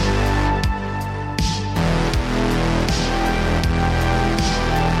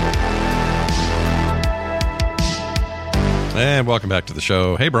 And welcome back to the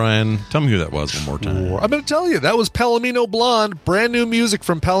show. Hey, Brian, tell me who that was one more time. I'm going to tell you, that was Palomino Blonde. Brand new music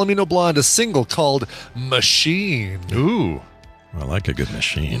from Palomino Blonde, a single called Machine. Ooh, I like a good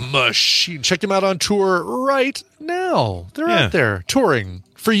machine. Machine. Check them out on tour right now. They're out there touring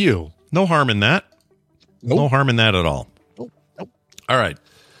for you. No harm in that. Nope. No harm in that at all. Nope. All right.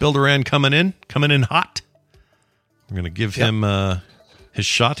 Bill Duran coming in hot. We're going to give him his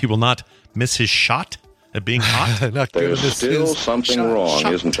shot. He will not miss his shot at being hot. There's still something wrong,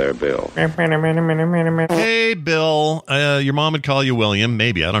 isn't there, Bill? Hey, Bill. Your mom would call you William.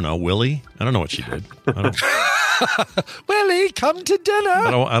 Maybe. I don't know. Willie? I don't know what she did. Willie, come to dinner.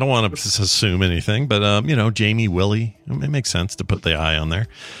 I don't want to assume anything, but, Jamie, Willie. It makes sense to put the I on there.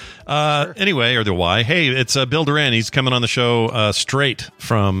 Anyway, or the Y. Hey, it's Bill Duran. He's coming on the show straight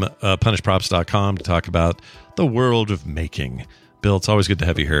from punishprops.com to talk about the world of making. Bill, it's always good to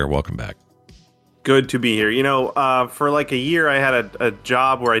have you here. Welcome back. Good to be here. For like a year, I had a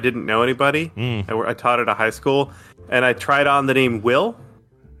job where I didn't know anybody. I taught at a high school, and I tried on the name Will.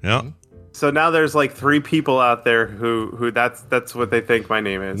 Yeah. So now there's like 3 people out there who that's what they think my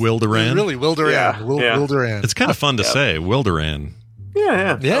name is. Will Duran? Really, Will Duran. Yeah. Will Duran. It's kind of fun to say, Will Duran.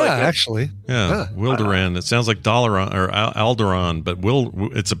 Yeah, actually. Yeah, Will Duran. It sounds like Dalaran or Alderaan, but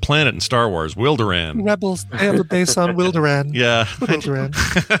it's a planet in Star Wars. Will Duran. Rebels. They have a base on Will Duran. Yeah. Will Duran.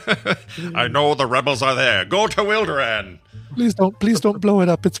 I know the rebels are there. Go to Will Duran. Please don't blow it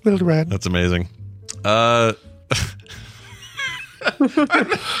up. It's Will Duran. That's amazing. I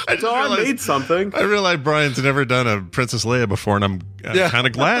made something. I realized Brian's never done a Princess Leia before, and I'm kind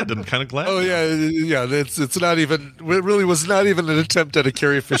of glad. Oh yeah. It's not even. It really was not even an attempt at a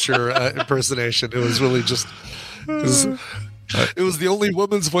Carrie Fisher impersonation. It was really just. It was the only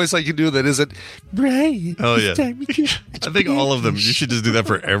woman's voice I can do that isn't Brian. Oh yeah. I think all of them. You should just do that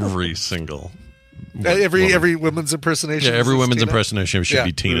for every single. Every woman's impersonation. Yeah, every women's impersonation should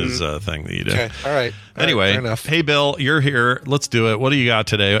be Tina's thing that you do. Okay, all right. Anyway, fair enough. Hey Bill, you're here. Let's do it. What do you got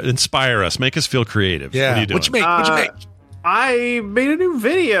today? Inspire us. Make us feel creative. Yeah. What are you doing? What'd you make? I made a new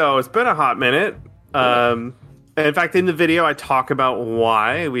video. It's been a hot minute. In fact, in the video, I talk about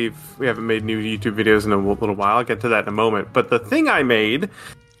why we haven't made new YouTube videos in a little while. I'll get to that in a moment. But the thing I made,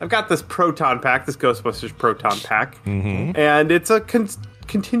 I've got this Proton Pack, this Ghostbusters Proton Pack, and it's a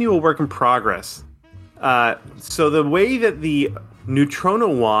continual work in progress. So the way that the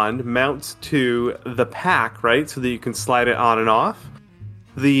Neutrona wand mounts to the pack, right, so that you can slide it on and off,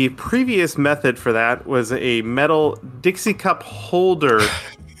 the previous method for that was a metal Dixie cup holder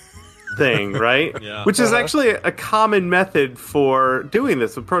thing, right? Yeah. Which is actually a common method for doing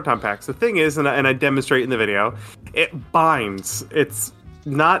this with proton packs. The thing is, and I demonstrate in the video, it binds. It's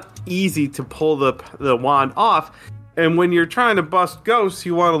not easy to pull the wand off. And when you're trying to bust ghosts,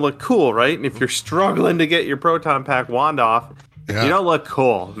 you want to look cool, right? And if you're struggling to get your proton pack wand off, you don't look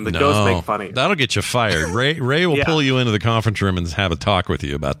cool. And the ghosts make fun of you. That'll get you fired. Ray will pull you into the conference room and have a talk with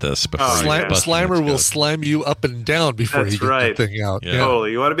you about this before Slimer will slime you up and down before he gets the thing out. Yeah.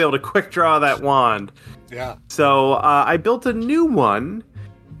 Totally. You want to be able to quick draw that wand. Yeah. So I built a new one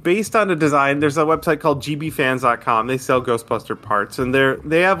based on a design. There's a website called gbfans.com. They sell Ghostbuster parts, and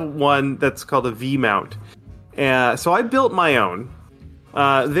they have one that's called a V-mount. So I built my own.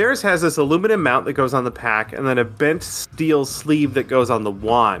 Theirs has this aluminum mount that goes on the pack, and then a bent steel sleeve that goes on the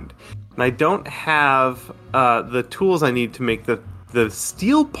wand. And I don't have the tools I need to make the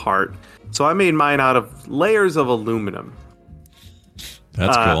steel part, So I made mine out of layers of aluminum.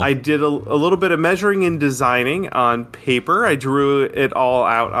 That's cool. I did a little bit of measuring and designing on paper. I drew it all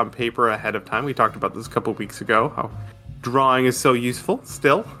out on paper ahead of time. We talked about this a couple weeks ago, how drawing is so useful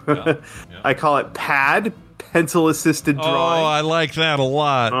still. Yeah. I call it PAD, pencil-assisted drawing. Oh, I like that a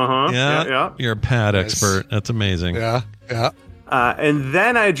lot. Uh-huh. Yeah. You're a PAD expert. That's amazing. Yeah. And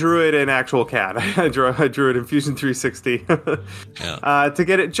then I drew it in actual CAD. I drew it in Fusion 360 to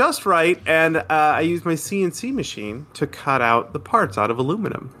get it just right. And I used my CNC machine to cut out the parts out of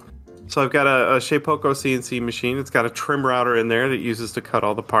aluminum. So I've got a Shapeoko CNC machine. It's got a trim router in there that it uses to cut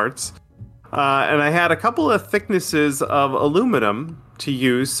all the parts. And I had a couple of thicknesses of aluminum to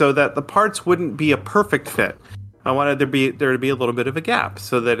use so that the parts wouldn't be a perfect fit. I wanted there to be a little bit of a gap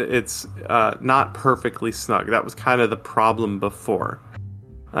so that it's not perfectly snug. That was kind of the problem before.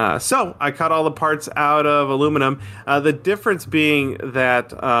 So I cut all the parts out of aluminum. The difference being that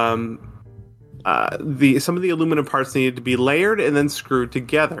some of the aluminum parts needed to be layered and then screwed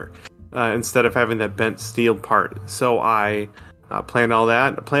together instead of having that bent steel part. So I planned all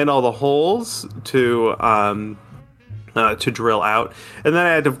that, planned all the holes to drill out. And then I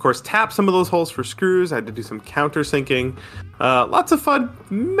had to, of course, tap some of those holes for screws. I had to do some countersinking. Lots of fun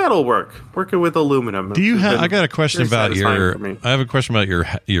metal work, working with aluminum. Do you have? I got a question about your. I have a question about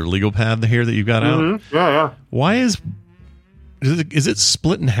your legal pad here that you got out. Yeah. Why is it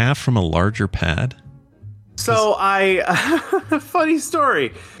split in half from a larger pad? So funny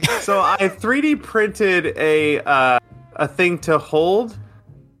story. So I 3D printed a thing to hold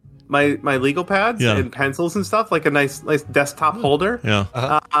my legal pads and pencils and stuff, like a nice desktop holder. Yeah.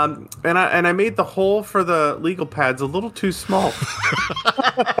 And I made the hole for the legal pads a little too small.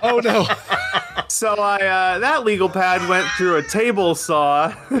 Oh no. So that legal pad went through a table saw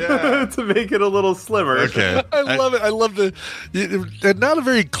to make it a little slimmer. Okay. I love it. I love and not a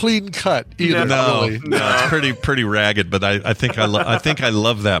very clean cut either. No, it's pretty ragged, but I think I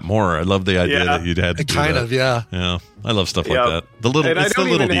love that more. I love the idea that you'd had to do kind that. of, yeah. Yeah. I love stuff like that. The little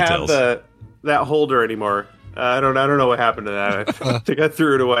details. Have that holder anymore. I don't know what happened to that. I think I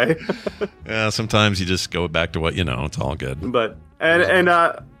threw it away. Yeah, sometimes you just go back to what you know. It's all good. But and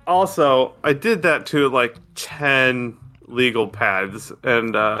also I did that to like 10 legal pads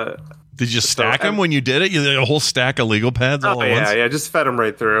and did you stack them when you did it? You did a whole stack of legal pads all at once? Yeah, just fed them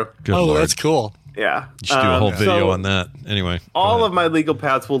right through. Good Lord. That's cool. Yeah. You should do a whole video on that. Anyway. All of my legal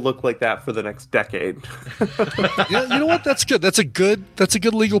pads will look like that for the next decade. Yeah, you know what? That's good. That's a good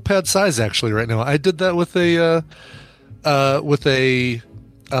legal pad size actually right now. I did that with a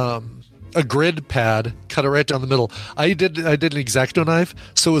grid pad, cut it right down the middle. I did an X-Acto knife,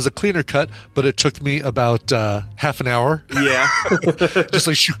 so it was a cleaner cut, but it took me about half an hour. Yeah. Just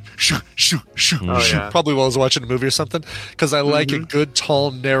like shoot. Yeah. Probably while I was watching a movie or something, because I like a good,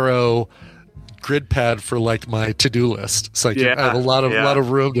 tall, narrow grid pad for like my to-do list, so I have a lot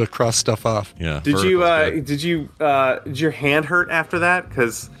of room to cross stuff off. Yeah. Did your hand hurt after that?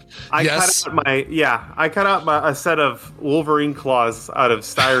 Because I cut out a set of Wolverine claws out of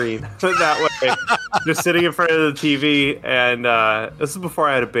styrene that way, just sitting in front of the TV. And this is before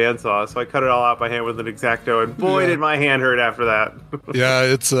I had a bandsaw, so I cut it all out by hand with an X-Acto, and boy, did my hand hurt after that. Yeah,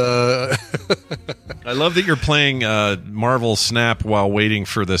 it's. I love that you're playing Marvel Snap while waiting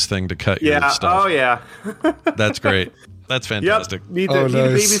for this thing to cut your stuff. Oh yeah, that's great. That's fantastic. Yep. Need to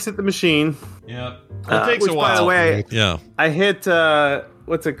babysit the machine. Yeah, it takes a while. By the way, yeah, I hit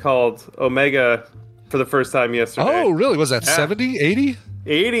what's it called, Omega, for the first time yesterday. Oh, really? Was that 70, 80?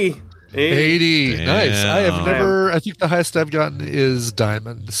 80. 80. Nice. I have never. I think the highest I've gotten is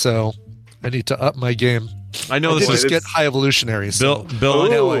Diamond, so I need to up my game. I know this is get high evolutionary. So Bill,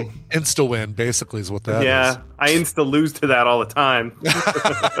 now I insta win basically is what that is. Yeah, I insta lose to that all the time.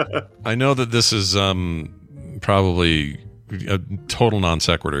 I know that this is probably a total non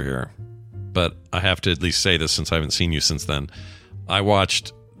sequitur here, but I have to at least say this since I haven't seen you since then. I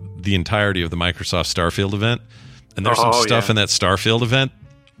watched the entirety of the Microsoft Starfield event, and there's some stuff in that Starfield event.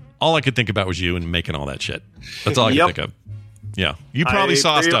 All I could think about was you and making all that shit. That's all I could think of. Yeah. You probably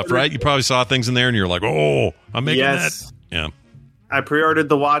saw stuff, right? You probably saw things in there and you're like, oh, I'm making that. Yeah. I pre-ordered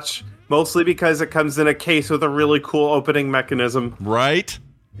the watch mostly because it comes in a case with a really cool opening mechanism. Right?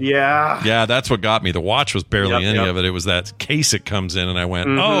 Yeah. Yeah, that's what got me. The watch was barely any of it. It was that case it comes in, and I went,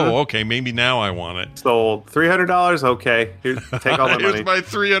 oh, okay, maybe now I want it. Sold. $300? Okay. Here, take all my money. Here's my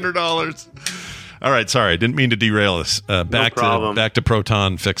 $300. All right, sorry. Didn't mean to derail us. Back to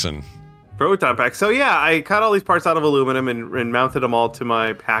Proton fixing. Proton pack. So yeah, I cut all these parts out of aluminum and mounted them all to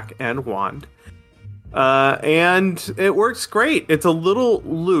my pack and wand. And it works great. It's a little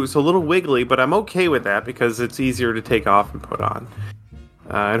loose, a little wiggly, but I'm okay with that because it's easier to take off and put on.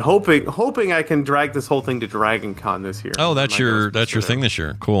 and hoping I can drag this whole thing to Dragon Con this year. Oh, that's your thing this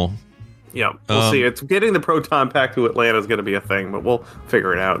year. Cool. Yeah, we'll see. It's getting the Proton Pack to Atlanta is going to be a thing, but we'll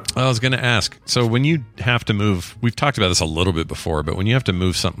figure it out. I was going to ask. So when you have to move, we've talked about this a little bit before, but when you have to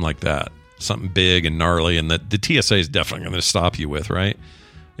move something like that, something big and gnarly, and the TSA is definitely going to stop you with, right?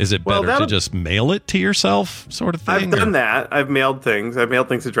 Is it better to just mail it to yourself, sort of thing? I've done that. I've mailed things. I've mailed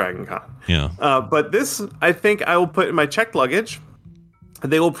things to Dragon Con. Yeah. But this, I think I will put in my checked luggage.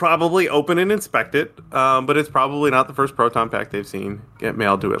 They will probably open and inspect it, but it's probably not the first Proton Pack they've seen get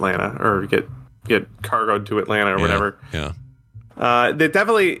mailed to Atlanta or get cargoed to Atlanta or whatever. Yeah. They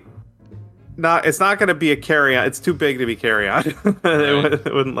definitely not. It's not going to be a carry-on. It's too big to be carry-on.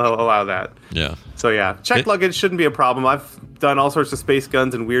 It wouldn't allow that. Yeah. So yeah, checked luggage shouldn't be a problem. I've done all sorts of space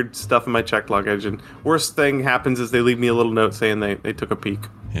guns and weird stuff in my checked luggage, and worst thing happens is they leave me a little note saying they took a peek.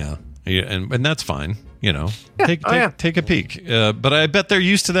 Yeah. And that's fine. Take a peek. But I bet they're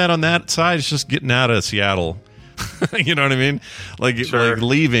used to that on that side. It's just getting out of Seattle. You know what I mean? Like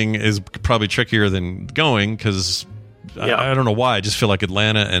leaving is probably trickier than going because I don't know why. I just feel like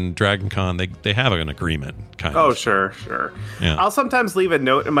Atlanta and Dragon Con, they have an agreement, kind of. Oh, sure. Yeah. I'll sometimes leave a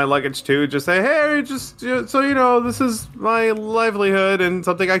note in my luggage, too. Just say, hey, just so you know, this is my livelihood and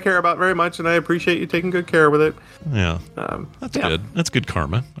something I care about very much, and I appreciate you taking good care with it. Yeah. That's good. That's good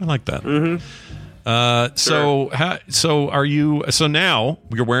karma. I like that. Mm-hmm. So now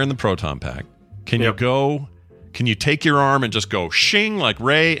you're wearing the Proton Pack. Can you take your arm and just go shing like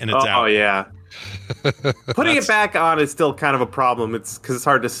Ray and it's out? Oh, yeah. Putting it back on is still kind of a problem. It's because it's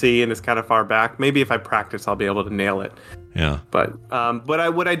hard to see and it's kind of far back. Maybe if I practice, I'll be able to nail it. Yeah. But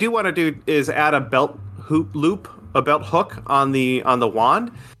what I do want to do is add a belt hook on the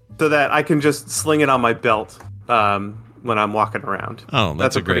wand so that I can just sling it on my belt when I'm walking around. Oh,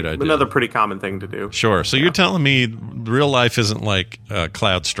 that's a great idea. Another pretty common thing to do. Sure. So you're telling me real life isn't like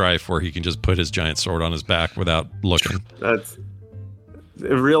Cloud Strife where he can just put his giant sword on his back without looking.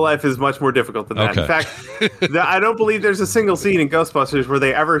 Real life is much more difficult than that. Okay. In fact, I don't believe there's a single scene in Ghostbusters where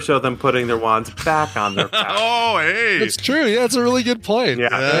they ever show them putting their wands back on their back. Oh, hey. It's true. Yeah, it's a really good point.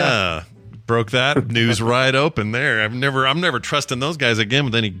 Yeah. Broke that news right open there. I'm never trusting those guys again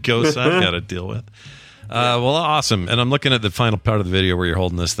with any ghosts I've got to deal with. Well, awesome. And I'm looking at the final part of the video where you're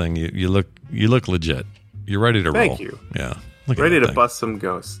holding this thing. You look legit. You're ready to roll. Thank you. Yeah. Ready to bust some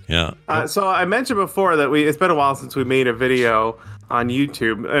ghosts. Yeah. So I mentioned before that it's been a while since we made a video on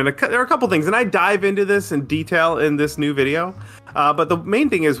YouTube, and there are a couple things, and I dive into this in detail in this new video. But the main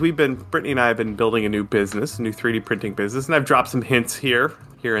thing is Brittany and I have been building a new business, a new 3D printing business, and I've dropped some hints here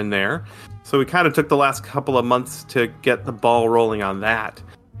and there. So we kind of took the last couple of months to get the ball rolling on that.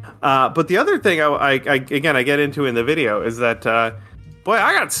 But the other thing I get into in the video is that, boy,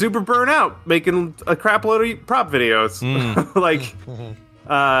 I got super burnt out making a crap load of prop videos,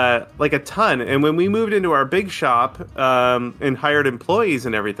 like a ton. And when we moved into our big shop and hired employees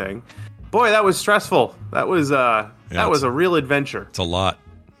and everything, boy, that was stressful. That was a real adventure. It's a lot.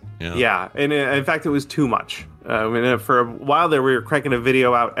 Yeah, and in fact, it was too much. For a while there, we were cranking a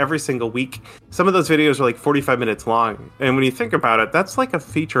video out every single week. Some of those videos are like 45 minutes long. And when you think about it, that's like a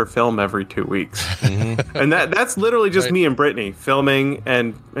feature film every 2 weeks. Mm-hmm. And that's literally just me and Brittany filming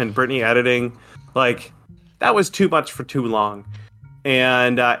and Brittany editing. Like, that was too much for too long.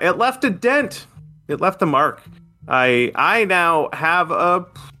 And it left a dent. It left a mark. I now have a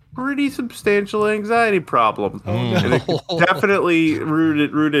pretty substantial anxiety problem. And it's definitely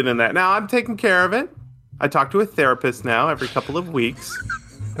rooted in that. Now, I'm taking care of it. I talk to a therapist now every couple of weeks.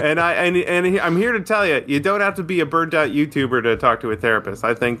 And I'm here to tell you, you don't have to be a burnt out YouTuber to talk to a therapist.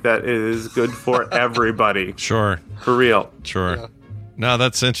 I think that is good for everybody. Sure. For real. Sure. Yeah. No,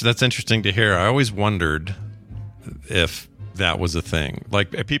 that's interesting to hear. I always wondered if that was a thing.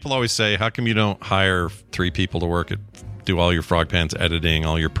 Like, people always say, how come you don't hire 3 people to do all your Frog Pants editing,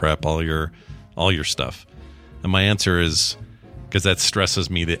 all your prep, all your stuff? And my answer is because that stresses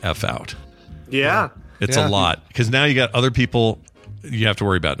me the F out. Yeah. It's a lot because now you got other people you have to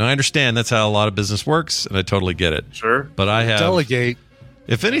worry about. Now, I understand that's how a lot of business works, and I totally get it. Sure. But I have... Delegate.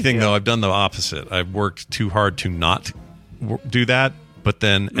 If anything, though, I've done the opposite. I've worked too hard to not do that, but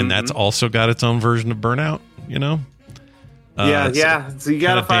then... And that's also got its own version of burnout, you know? So you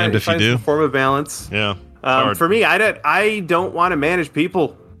got to find some form of balance. Yeah. For me, I don't want to manage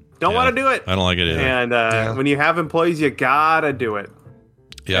people. Don't want to do it. I don't like it either. And when you have employees, you got to do it.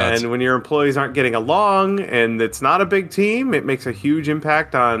 Yeah, and when your employees aren't getting along and it's not a big team, it makes a huge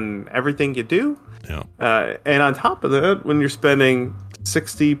impact on everything you do. Yeah. And on top of that, when you're spending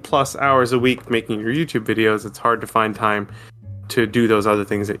 60 plus hours a week making your YouTube videos, it's hard to find time to do those other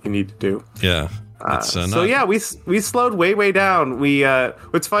things that you need to do. Yeah. So yeah, we slowed way down. We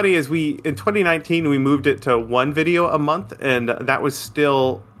what's funny is in 2019 we moved it to one video a month, and that was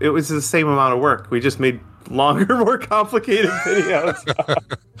still the same amount of work. We just made longer, more complicated videos.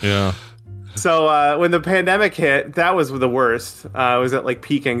 Yeah. So when the pandemic hit, that was the worst. I was at like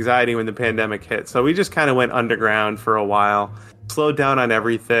peak anxiety when the pandemic hit. So we just kind of went underground for a while, slowed down on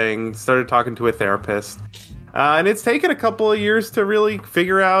everything, started talking to a therapist. And it's taken a couple of years to really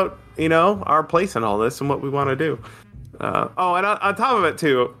figure out, our place in all this and what we want to do. And on top of it,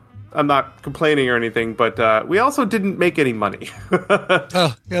 too, I'm not complaining or anything, but we also didn't make any money.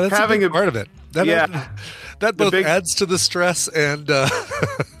 Oh, yeah, that's a big part of it. That both adds to the stress and...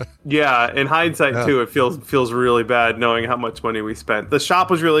 Yeah, in hindsight, too, it feels really bad knowing how much money we spent. The shop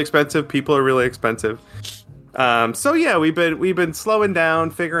was really expensive. People are really expensive. So yeah, we've been slowing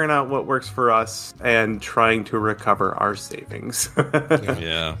down, figuring out what works for us, and trying to recover our savings.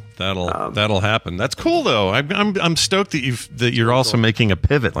 Yeah, that'll happen. That's cool though. I'm stoked that you're also making a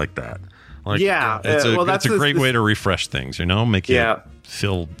pivot like that. Like, yeah, it's a great way to refresh things. Make it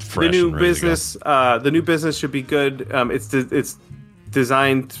feel fresh. The new business should be good. It's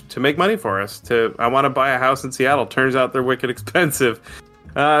designed to make money for us. I want to buy a house in Seattle. Turns out they're wicked expensive.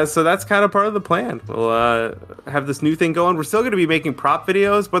 So that's kind of part of the plan. We'll have this new thing going. We're still going to be making prop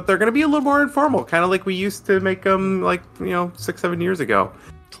videos, but they're going to be a little more informal, kind of like we used to make them 6-7 years ago.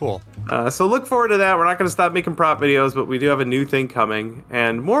 Cool. So look forward to that. We're not going to stop making prop videos, but we do have a new thing coming.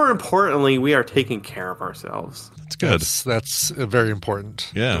 And more importantly, we are taking care of ourselves. That's good. That's very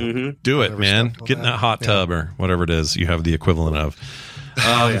important. Yeah. Mm-hmm. Do it, man. Get in that hot tub or whatever it is you have the equivalent of.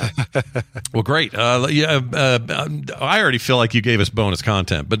 Well, great. I already feel like you gave us bonus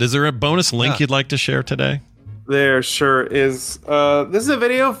content, but is there a bonus link you'd like to share today? There sure is. This is a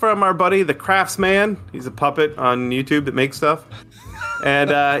video from our buddy, the Craftsman. He's a puppet on YouTube that makes stuff.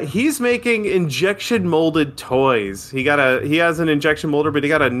 And he's making injection molded toys. He has an injection molder, but he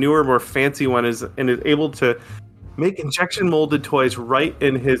got a newer, more fancy one and is able to make injection molded toys right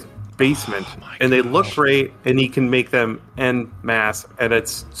in his basement, and they look great, and he can make them en masse, and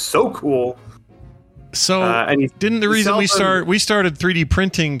it's so cool. So didn't the reason we started 3D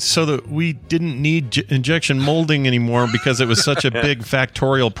printing so that we didn't need injection molding anymore because it was such a big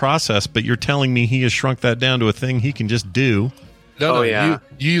factorial process, but you're telling me he has shrunk that down to a thing he can just do. No, you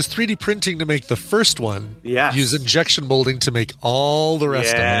use 3D printing to make the first one. Yeah. Use injection molding to make all the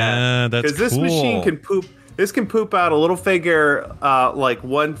rest of it. Yeah, that's cool. Because this machine can poop. This can poop out a little figure, like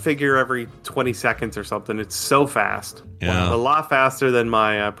one figure every 20 seconds or something. It's so fast. Yeah. A lot faster than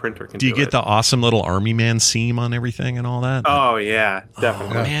my printer can do. Do you get it. the awesome little Army Man seam on everything and all that? Oh, yeah,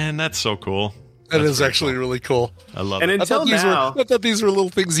 definitely. Oh, man, that's so cool. That is actually really cool. I love it. And until now... I thought these were little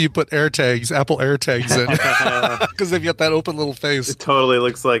things you put Apple AirTags in. Because they've got that open little face. It totally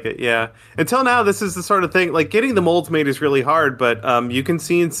looks like it, yeah. Until now, this is the sort of thing... Like, getting the molds made is really hard, but you can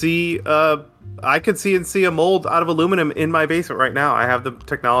CNC... I could CNC a mold out of aluminum in my basement right now. I have the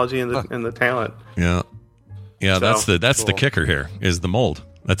technology and the talent. Yeah. Yeah, so, that's the kicker here, is the mold.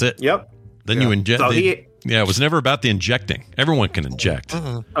 That's it. Yep. Then you inject... it was never about the injecting. Everyone can inject.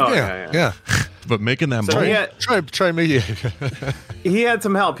 Oh, yeah. But making that mold... Try making He had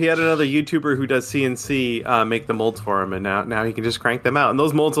some help. He had another YouTuber who does CNC make the molds for him, and now he can just crank them out. And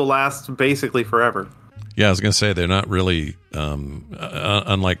those molds will last basically forever. Yeah, I was going to say, they're not really...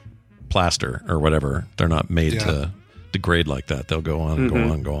 unlike plaster or whatever, they're not made to degrade like that. They'll go on, go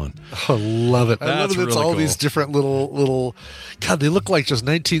on, go on. I love it. I love That's that it's really all cool. these different little. God, they look like just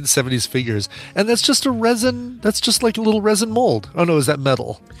 1970s figures, and that's just a resin. That's just like a little resin mold. Oh no, is that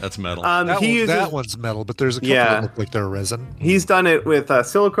metal? That's metal. That one's metal, but there's a couple that look like they're resin. He's done it with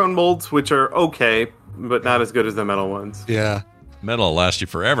silicone molds, which are okay, but not as good as the metal ones. Yeah, metal will last you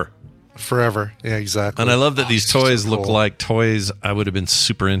forever. Forever. Yeah, exactly. And I love that these toys look like toys I would have been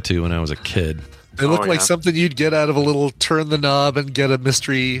super into when I was a kid. They look like something you'd get out of a little turn the knob and get a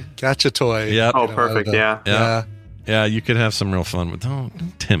mystery gotcha toy. Yeah. Oh, perfect. Yeah. Yeah, you could have some real fun with. Don't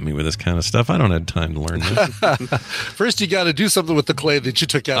tempt me with this kind of stuff. I don't have time to learn this. First, you got to do something with the clay that you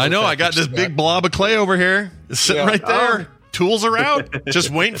took out. I know. I got this big blob of clay over here. It's sitting right there. Tools are out. Just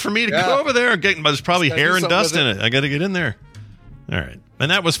waiting for me to go over there. There's probably hair and dust in it. I got to get in there. All right. And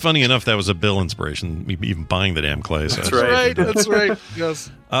that was funny enough. That was a Bill inspiration, even buying the damn clay. So. That's right. That's right.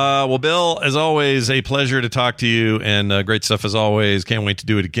 Yes. Well, Bill, as always, a pleasure to talk to you, and great stuff as always. Can't wait to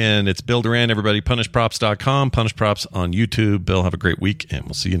do it again. It's Bill Duran, everybody. PunishProps.com. Punish Props on YouTube. Bill, have a great week, and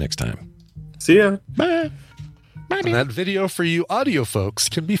we'll see you next time. See ya. Bye. Bye. And that video for you audio folks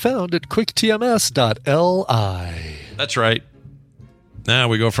can be found at quicktms.li. That's right. Now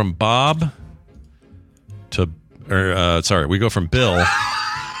we go from Bob to... we go from Bill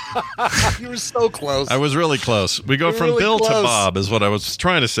You were so close. I was really close. We go from really Bill to close. Bob is what I was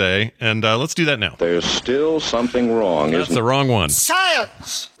trying to say, and let's do that now. There's still something wrong, That's the wrong one.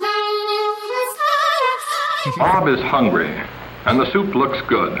 Science! Bob is hungry, and the soup looks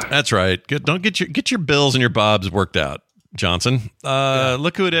good. That's right. Don't get your Bills and your Bobs worked out, Johnson.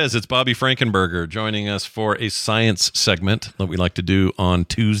 Look who it is. It's Bobby Frankenberger joining us for a science segment that we like to do on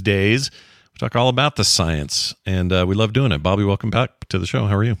Tuesdays. We talk all about the science, and we love doing it. Bobby, welcome back to the show.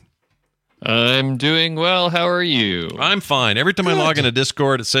 How are you? I'm doing well. How are you? I'm fine. Every time I log into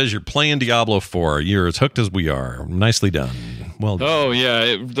Discord, it says you're playing Diablo 4. You're as hooked as we are. Nicely done. Well done. Oh,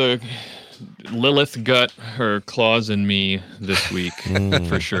 yeah. The Lilith got her claws in me this week,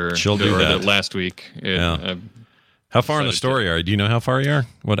 for sure. She'll do that. Last week. How far in the story are you? Do you know how far you are?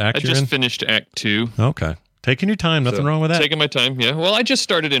 What act you're in? I just finished Act 2. Okay. Taking your time. Nothing wrong with that. Taking my time, yeah. Well, I just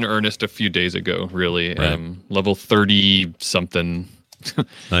started in earnest a few days ago, really. Right. Level 30-something.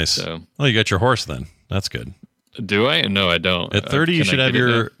 Nice. Well, you got your horse then. That's good. Do I? No, I don't. At 30, you should have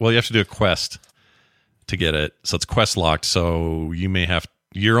your... Well, you have to do a quest to get it. So it's quest locked. So you may have...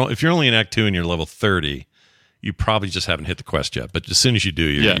 If you're only in Act 2 and you're level 30, you probably just haven't hit the quest yet. But as soon as you do,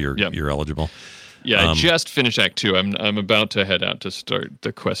 you're eligible. Yeah, I just finished Act 2. I'm about to head out to start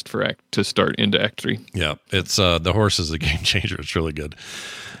the quest for to start into Act 3. Yeah, it's the horse is a game changer. It's really good.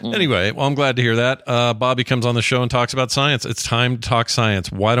 Anyway, well, I'm glad to hear that. Bobby comes on the show and talks about science. It's time to talk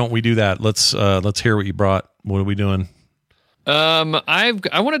science. Why don't we do that? Let's hear what you brought. What are we doing? I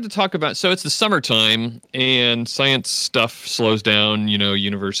wanted to talk about. So it's the summertime and science stuff slows down. You know,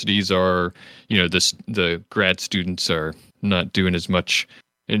 universities are. You know, the grad students are not doing as much.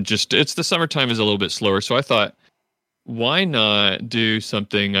 And it's the summertime is a little bit slower. So I thought, why not do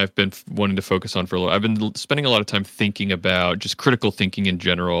something I've been wanting to focus on for a little. I've been spending a lot of time thinking about just critical thinking in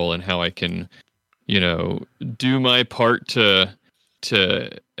general and how I can, do my part to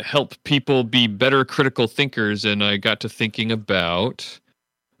help people be better critical thinkers. And I got to thinking about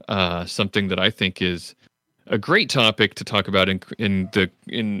something that I think is a great topic to talk about in that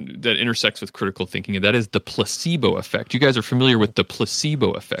intersects with critical thinking, and that is the placebo effect. You guys are familiar with the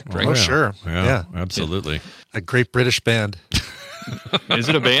placebo effect, right? Oh, sure. Yeah, absolutely. A great British band. Is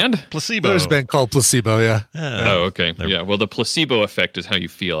it a band? Placebo. There's a band called Placebo, yeah. Oh, okay. Yeah, well, the placebo effect is how you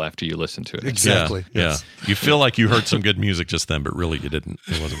feel after you listen to it. Exactly. Yeah. Yes. You feel like you heard some good music just then, but really you didn't.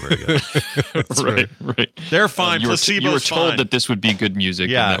 It wasn't very good. Right. They're fine. Placebo's you were told fine. that this would be good music.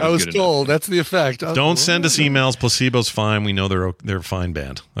 Yeah, and I was good told. That's the effect. Don't send us emails. Placebo's fine. We know they're a fine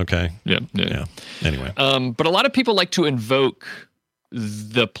band. Okay? Yeah. Anyway. But a lot of people like to invoke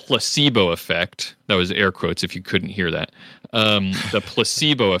the placebo effect. That was air quotes if you couldn't hear that. The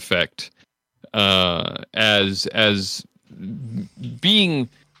placebo effect as being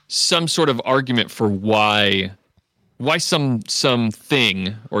some sort of argument for why some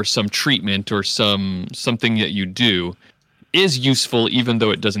thing or some treatment or something that you do is useful even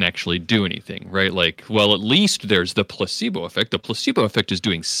though it doesn't actually do anything, right? Like, well, at least there's the placebo effect. The placebo effect is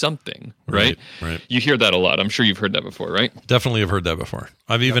doing something, right? Right. You hear that a lot. I'm sure you've heard that before, right? Definitely have heard that before.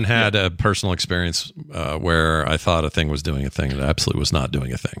 I've even had a personal experience where I thought a thing was doing a thing and it absolutely was not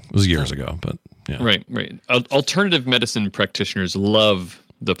doing a thing. It was years ago, but yeah. Right. Alternative medicine practitioners love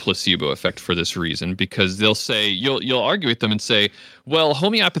the placebo effect for this reason, because they'll say, you'll argue with them and say, well,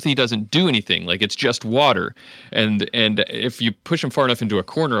 homeopathy doesn't do anything, like it's just water. And if you push them far enough into a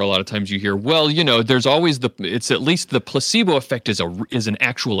corner, a lot of times you hear, well, there's always it's at least the placebo effect is an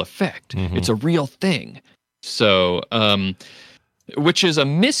actual effect. Mm-hmm. It's a real thing. So, which is a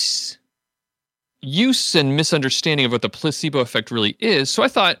misuse and misunderstanding of what the placebo effect really is. So I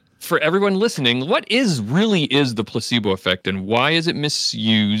thought, for everyone listening, what really is the placebo effect, and why is it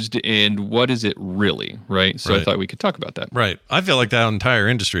misused, and what is it really, right? So I thought we could talk about that. Right. I feel like that entire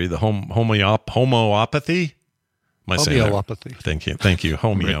industry, the homeopathy. Homeopathy. Thank you.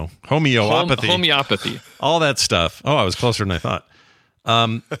 Homeopathy. Homeopathy. All that stuff. Oh, I was closer than I thought.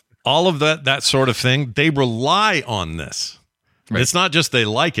 All of that sort of thing, they rely on this. Right. It's not just they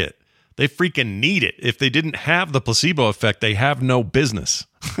like it. They freaking need it. If they didn't have the placebo effect, they have no business.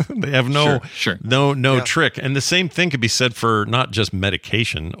 They have no trick. And the same thing could be said for not just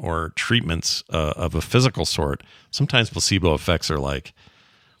medication or treatments of a physical sort. Sometimes placebo effects are like,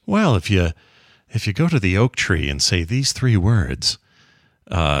 well, if you go to the oak tree and say these 3 words,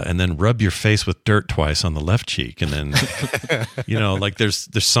 and then rub your face with dirt twice on the left cheek, and then like there's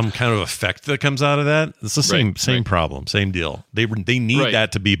some kind of effect that comes out of that. It's the same problem, same deal. They need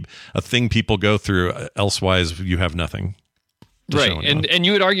that to be a thing people go through. Elsewise, you have nothing. Right, and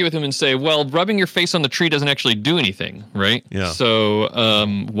you would argue with them and say, well, rubbing your face on the tree doesn't actually do anything, right? Yeah. So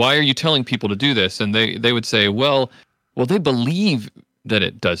why are you telling people to do this? And they would say, well, they believe that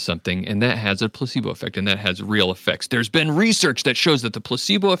it does something, and that has a placebo effect, and that has real effects. There's been research that shows that the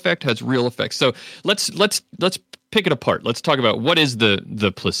placebo effect has real effects. So let's pick it apart. Let's talk about what is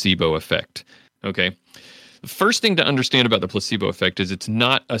the placebo effect. Okay. The first thing to understand about the placebo effect is it's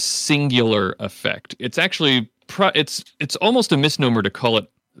not a singular effect. It's actually it's almost a misnomer to call it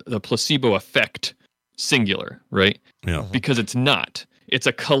the placebo effect singular, right? Yeah. Because it's not. It's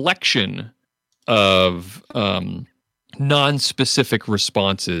a collection of non-specific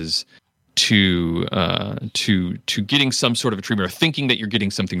responses to getting some sort of a treatment, or thinking that you're getting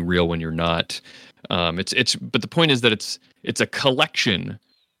something real when you're not. But the point is that it's a collection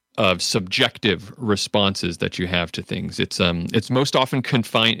of subjective responses that you have to things. It's most often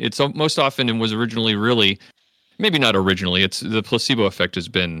confined. It's most often, and was originally really, maybe not originally. It's the placebo effect has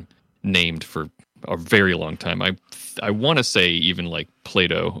been named for a very long time. I want to say even like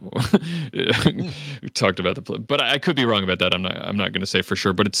Plato talked about but I could be wrong about that. I'm not going to say for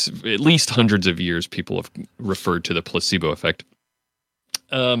sure, but it's at least hundreds of years people have referred to the placebo effect.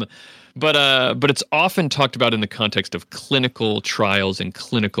 But it's often talked about in the context of clinical trials and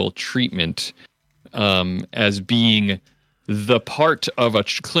clinical treatment as being the part of a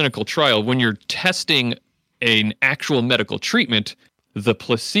clinical trial. When you're testing an actual medical treatment, the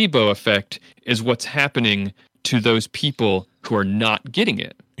placebo effect is what's happening to those people who are not getting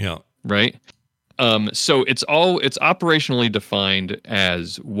it. Yeah. Right? So it's operationally defined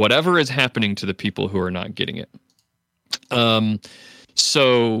as whatever is happening to the people who are not getting it.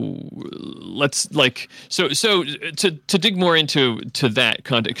 So let's to dig more into that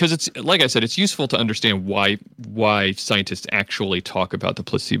context, because it's, like I said, it's useful to understand why scientists actually talk about the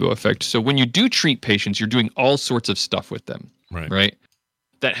placebo effect. So when you do treat patients, you're doing all sorts of stuff with them, right?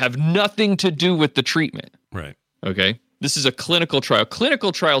 That have nothing to do with the treatment. Right. Okay. This is a clinical trial.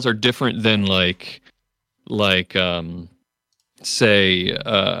 Clinical trials are different than say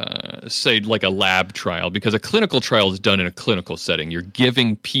like a lab trial, because a clinical trial is done in a clinical setting. You're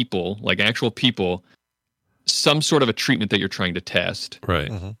giving people, like actual people, some sort of a treatment that you're trying to test,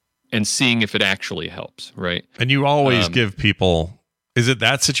 right, and seeing if it actually helps, right? And you always give people. Is it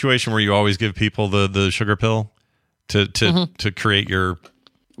that situation where you always give people the sugar pill to create your?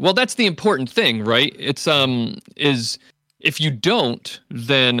 Well, that's the important thing, right? It's is. If you don't,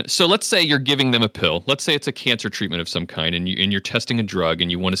 then, so let's say you're giving them a pill. Let's say it's a cancer treatment of some kind, and you're testing a drug,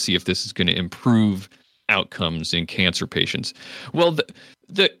 and you want to see if this is going to improve outcomes in cancer patients. Well,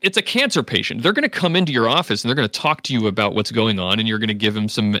 it's a cancer patient. They're going to come into your office, and they're going to talk to you about what's going on, and you're going to give them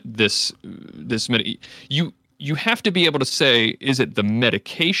some you have to be able to say, is it the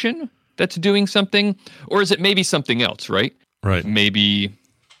medication that's doing something, or is it maybe something else, right? Right. Maybe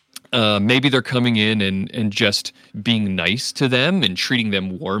they're coming in and just being nice to them and treating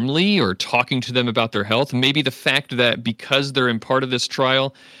them warmly, or talking to them about their health. Maybe the fact that because they're in part of this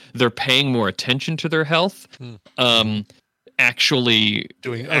trial, they're paying more attention to their health, actually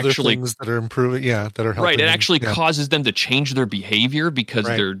doing other things that are improving, that are helping. Right, it actually causes them to change their behavior because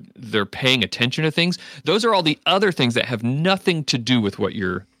they're paying attention to things. Those are all the other things that have nothing to do with what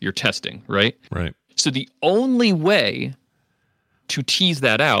you're testing, right? Right. So the only way to tease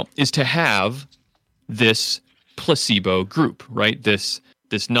that out is to have this placebo group, right? This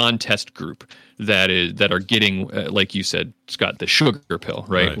non-test group that are getting, like you said, Scott, the sugar pill,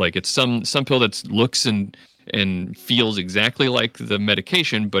 right? Like it's some pill that looks and feels exactly like the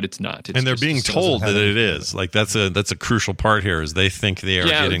medication, but it's not. It's and they're being told that it is. Like that's a crucial part here, is they think they are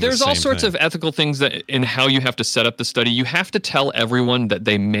getting the there's same all sorts thing. of ethical things that in how you have to set up the study. You have to tell everyone that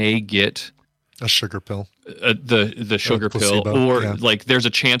they may get a sugar pill, the sugar pill, or like there's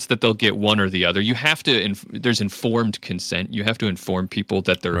a chance that they'll get one or the other. You have to, there's informed consent. You have to inform people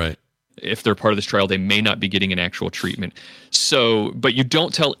that they're, if they're part of this trial, they may not be getting an actual treatment. So, but you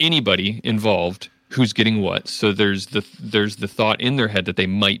don't tell anybody involved who's getting what. So there's the thought in their head that they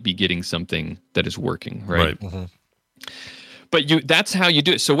might be getting something that is working, right? But that's how you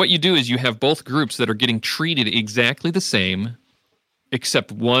do it. So what you do is you have both groups that are getting treated exactly the same,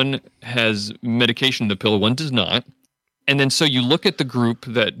 except one has medication in the pill, one does not. And then so you look at the group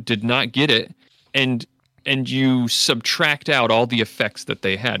that did not get it, and you subtract out all the effects that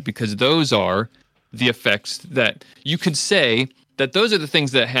they had, because those are the effects that you could say that those are the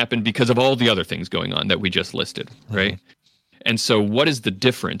things that happened because of all the other things going on that we just listed, right? And so what is the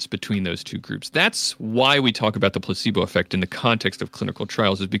difference between those two groups? That's why we talk about the placebo effect in the context of clinical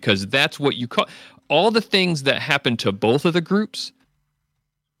trials, is because that's what you call all the things that happen to both of the groups.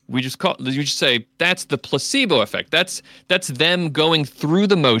 You just say that's the placebo effect. That's them going through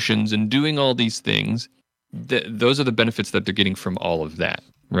the motions and doing all these things. Those are the benefits that they're getting from all of that,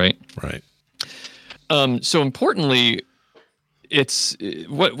 right? Right. So importantly, it's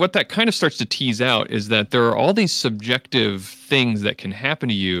what that kind of starts to tease out is that there are all these subjective things that can happen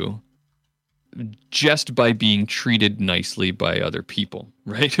to you just by being treated nicely by other people,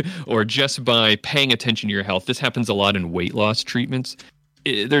 right? Or just by paying attention to your health. This happens a lot in weight loss treatments.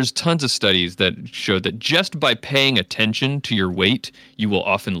 There's tons of studies that show that just by paying attention to your weight, you will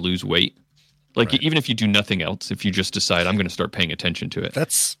often lose weight. Like even if you do nothing else, if you just decide I'm going to start paying attention to it.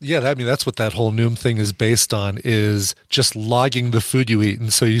 That's what that whole Noom thing is based on, is just logging the food you eat.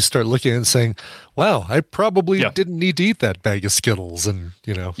 And so you start looking and saying, wow, I probably didn't need to eat that bag of Skittles. And,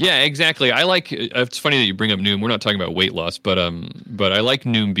 Yeah, exactly. It's funny that you bring up Noom. We're not talking about weight loss, but I like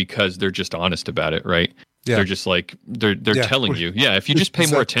Noom because they're just honest about it, right? Yeah. They're just like they're telling you, if you just pay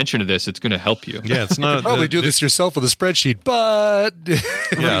more attention to this, it's going to help you. Yeah, it's not. You probably do this yourself with a spreadsheet, but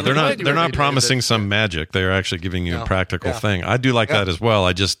they're not promising some magic. They're actually giving you a practical thing. I do like that as well.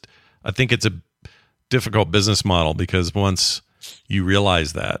 I think it's a difficult business model because once you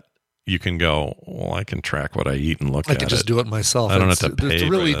realize that, you can go, well, I can track what I eat and look at it. I can just do it myself. I don't have to pay. It's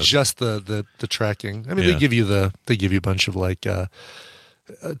really for just the tracking. I mean, they give you a bunch of like.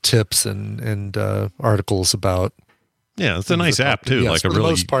 Tips and articles about. Yeah, it's a nice app too, like a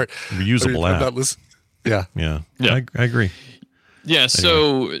really reusable app. I agree. Yeah.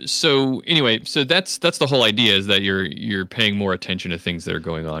 So anyway, so that's the whole idea, is that you're paying more attention to things that are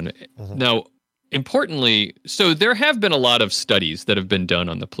going on. Mm-hmm. Now, importantly, so there have been a lot of studies that have been done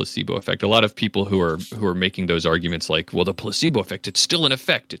on the placebo effect. A lot of people who are making those arguments, like, well, the placebo effect, it's still an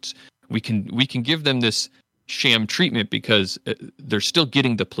effect. We can give them this sham treatment because they're still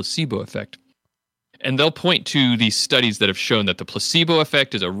getting the placebo effect. And they'll point to these studies that have shown that the placebo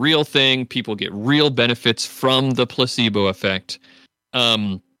effect is a real thing. People get real benefits from the placebo effect.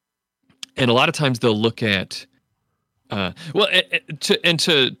 And a lot of times they'll look at, to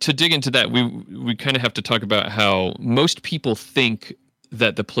dig into that, we kind of have to talk about how most people think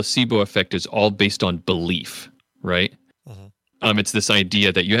that the placebo effect is all based on belief, right? It's this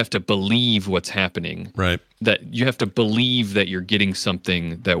idea that you have to believe what's happening. Right. That you have to believe that you're getting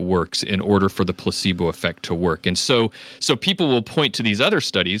something that works in order for the placebo effect to work. And so people will point to these other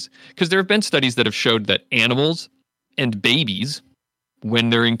studies, because there have been studies that have showed that animals and babies,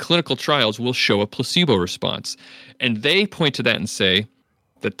 when they're in clinical trials, will show a placebo response. And they point to that and say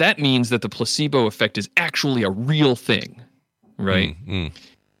that means that the placebo effect is actually a real thing, right?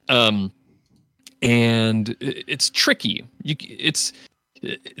 And it's tricky.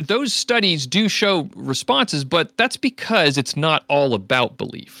 Those studies do show responses, but that's because it's not all about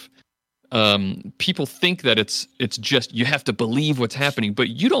belief. People think that it's just you have to believe what's happening, but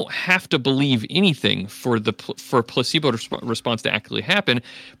you don't have to believe anything for placebo response to actually happen.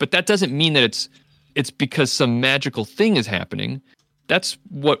 But that doesn't mean that it's because some magical thing is happening. That's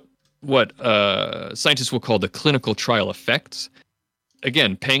what scientists will call the clinical trial effects.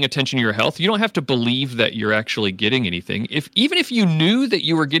 Again, paying attention to your health, you don't have to believe that you're actually getting anything. Even if you knew that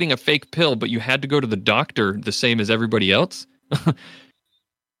you were getting a fake pill, but you had to go to the doctor the same as everybody else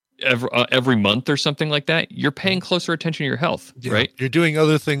every month or something like that, you're paying closer attention to your health, right? You're doing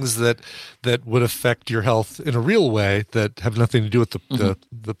other things that would affect your health in a real way that have nothing to do with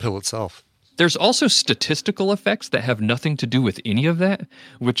the pill itself. There's also statistical effects that have nothing to do with any of that,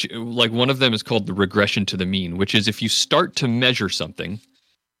 which, like, one of them is called the regression to the mean, which is if you start to measure something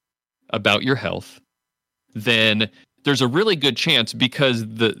about your health, then there's a really good chance, because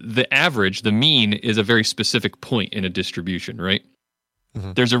the average, the mean, is a very specific point in a distribution, right?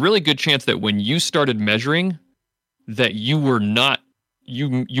 Mm-hmm. There's a really good chance that when you started measuring, that you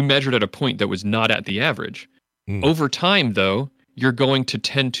measured at a point that was not at the average. Over time, though, you're going to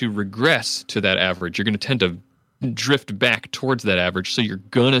tend to regress to that average. You're going to tend to drift back towards that average. So you're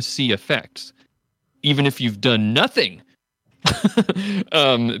going to see effects, even if you've done nothing,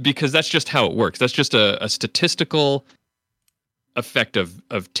 because that's just how it works. That's just a statistical effect of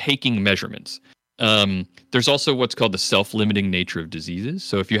taking measurements. There's also what's called the self-limiting nature of diseases.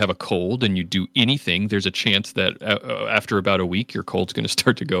 So if you have a cold and you do anything, there's a chance that after about a week, your cold's going to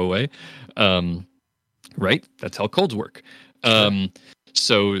start to go away. Right? That's how colds work.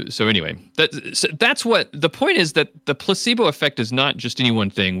 So anyway, that's what the point is, that the placebo effect is not just any one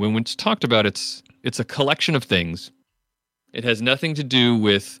thing. When it's talked about, it's a collection of things. It has nothing to do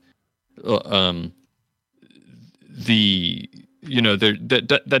with that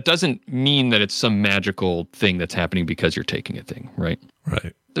doesn't mean that it's some magical thing that's happening because you're taking a thing, right?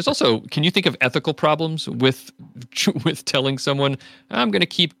 Right. There's also, can you think of ethical problems with telling someone, I'm going to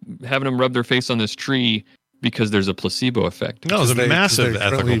keep having them rub their face on this tree because there's a placebo effect? No, there's a massive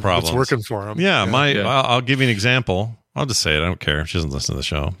ethical problem. It's working for them. Yeah, I'll give you an example. I'll just say it. I don't care. She doesn't listen to the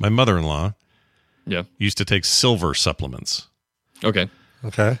show. My mother-in-law used to take silver supplements. Okay.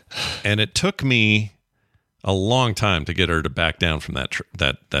 And it took me a long time to get her to back down from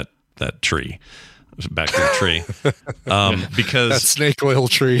that tree. Back to the tree. Because that snake oil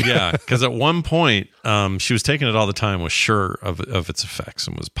tree. Yeah, because at one point she was taking it all the time, was sure of its effects,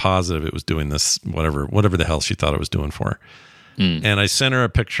 and was positive it was doing this, whatever the hell she thought it was doing for her. And I sent her a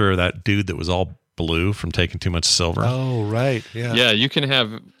picture of that dude that was all blue from taking too much silver. Oh, right. Yeah. Yeah, you can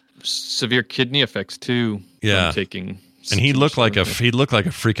have severe kidney effects too from taking. And he looked like a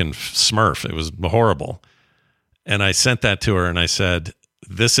freaking Smurf. It was horrible. And I sent that to her, and I said,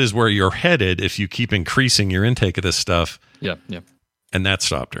 "This is where you're headed if you keep increasing your intake of this stuff." Yeah. And that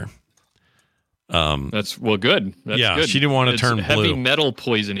stopped her. That's good. That's good. She didn't want to turn blue. Heavy metal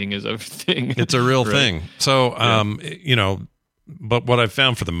poisoning is a thing. It's a real thing. So, but what I've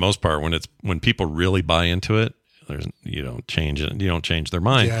found for the most part, when people really buy into it, you don't change it. You don't change their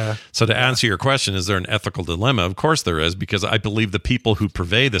mind. Yeah. So to answer your question, is there an ethical dilemma? Of course there is, because I believe the people who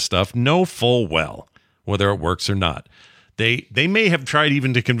purvey this stuff know full well whether it works or not. They may have tried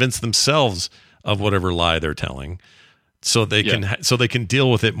even to convince themselves of whatever lie they're telling, so they can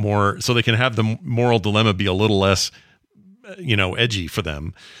deal with it more. So they can have the moral dilemma be a little less, edgy for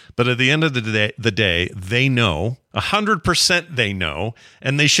them. But at the end of the day, they know 100%. They know,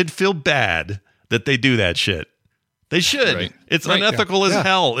 and they should feel bad that they do that shit. They should. Right. It's unethical as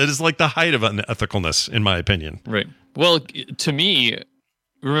hell. It is like the height of unethicalness, in my opinion. Right. Well, to me,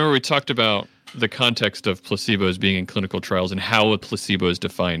 remember we talked about the context of placebos being in clinical trials and how a placebo is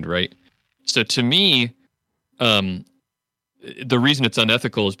defined, right? So to me, the reason it's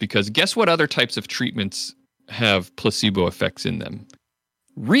unethical is because guess what other types of treatments have placebo effects in them?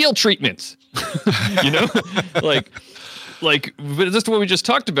 Real treatments. Like but that's what we just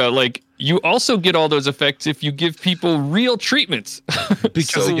talked about. Like, you also get all those effects if you give people real treatments.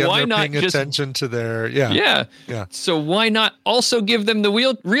 Because so again, why they're not paying attention to their Yeah. So why not also give them the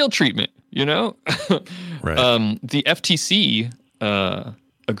real treatment? Right. The FTC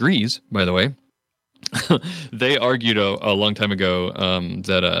agrees, by the way. They argued a long time ago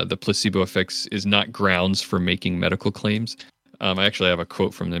that the placebo effects is not grounds for making medical claims. I actually have a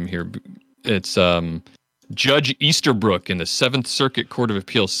quote from them here. It's Judge Easterbrook in the 7th Circuit Court of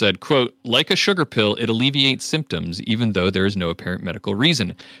Appeals said, quote, "Like a sugar pill, it alleviates symptoms, even though there is no apparent medical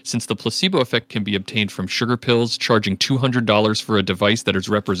reason. Since the placebo effect can be obtained from sugar pills, charging $200 for a device that is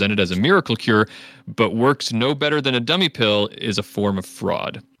represented as a miracle cure, but works no better than a dummy pill, is a form of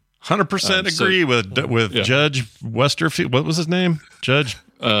fraud." 100% agree with Judge Westerfield. What was his name? Judge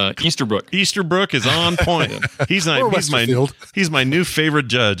Easterbrook. Easterbrook is on point. He's my new favorite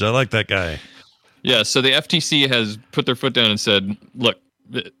judge. I like that guy. Yeah, so the FTC has put their foot down and said, look,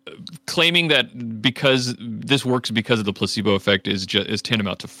 claiming that because this works because of the placebo effect is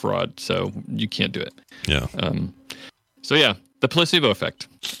tantamount to fraud, so you can't do it. Yeah. The placebo effect.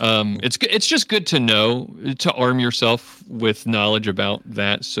 It's just good to know, to arm yourself with knowledge about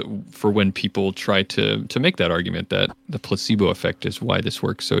that, so for when people try to make that argument that the placebo effect is why this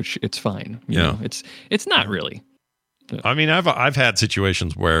works, so it's fine. You know, it's not really. I mean, I've had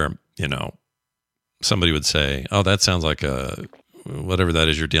situations where, somebody would say, "Oh, that sounds like whatever that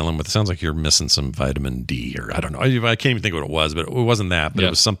is you're dealing with. It sounds like you're missing some vitamin D," or I don't know. I can't even think what it was, but it wasn't that. But it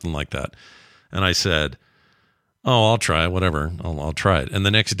was something like that. And I said, "Oh, I'll try it. Whatever. I'll try it." And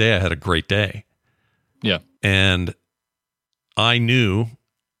the next day, I had a great day. Yeah. And I knew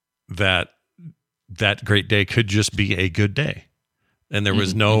that great day could just be a good day, and there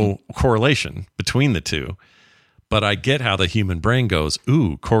was no correlation between the two. But I get how the human brain goes,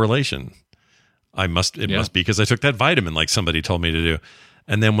 "Ooh, correlation. It must be because I took that vitamin like somebody told me to do."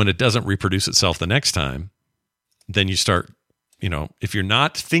 And then when it doesn't reproduce itself the next time, then you start, if you're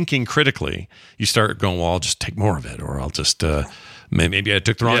not thinking critically, you start going, "Well, I'll just take more of it," or "I'll just, maybe I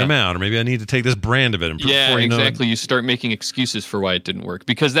took the wrong amount," or "Maybe I need to take this brand of it." And exactly. You start making excuses for why it didn't work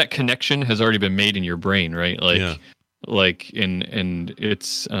because that connection has already been made in your brain, right? And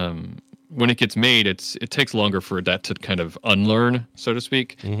it's, when it gets made, it takes longer for that to kind of unlearn, so to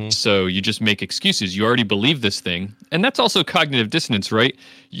speak. So you just make excuses. You already believe this thing, and that's also cognitive dissonance, right?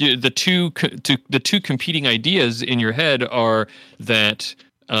 The two competing ideas in your head are that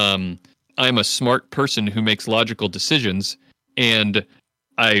I'm a smart person who makes logical decisions, and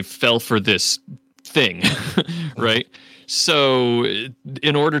I fell for this thing, right? So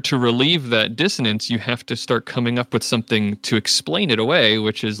in order to relieve that dissonance, you have to start coming up with something to explain it away,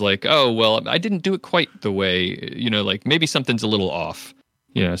 which is like, "Oh, well, I didn't do it quite the way, like maybe something's a little off,"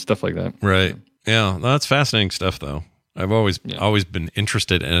 stuff like that. Right. Yeah. That's fascinating stuff, though. I've always been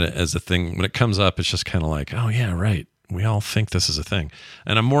interested in it as a thing. When it comes up, it's just kind of like, "Oh, yeah, right. We all think this is a thing."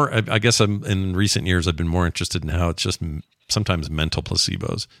 And in recent years, I've been more interested in how it's just sometimes mental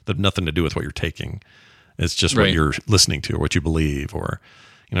placebos that have nothing to do with what you're taking. It's just what you're listening to or what you believe, or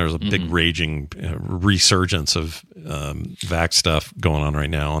there's a big raging resurgence of vax stuff going on right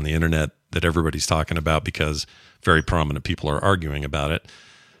now on the internet that everybody's talking about because very prominent people are arguing about it.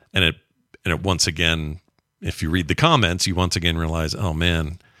 And it once again, if you read the comments, you once again realize, oh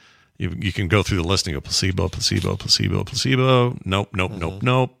man, you can go through the listing of placebo, placebo, placebo, placebo.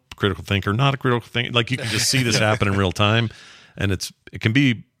 Nope. Critical thinker, not a critical thinker. Like you can just see this happen in real time, and it can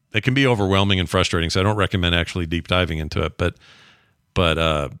be overwhelming and frustrating. So I don't recommend actually deep diving into it. But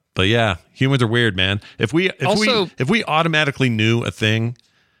yeah, humans are weird, man. If we automatically knew a thing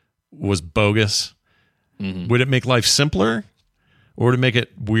was bogus, would it make life simpler? Or would it make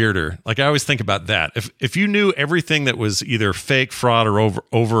it weirder? Like I always think about that. If you knew everything that was either fake, fraud, or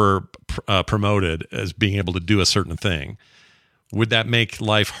over promoted as being able to do a certain thing, would that make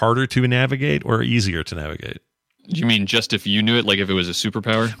life harder to navigate or easier to navigate? You mean just if you knew it, like if it was a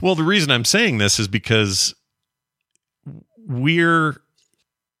superpower? Well, the reason I'm saying this is because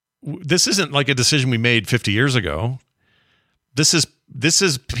this isn't like a decision we made 50 years ago. This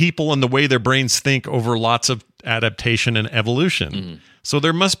is people and the way their brains think over lots of adaptation and evolution. So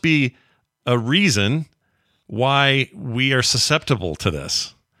there must be a reason why we are susceptible to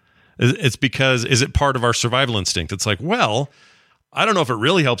this. It's because, is it part of our survival instinct? It's like, well, I don't know if it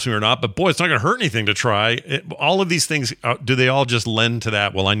really helps me or not, but boy, it's not going to hurt anything to try. All of these things, do they all just lend to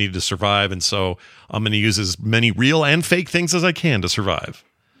that? Well, I need to survive, and so I'm going to use as many real and fake things as I can to survive.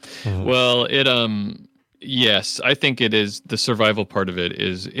 Well, yes, I think it is. The survival part of it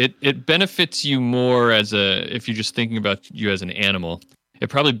is it benefits you more if you're just thinking about you as an animal. It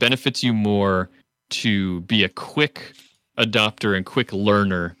probably benefits you more to be a quick adopter and quick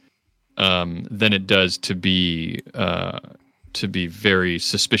learner than it does to be very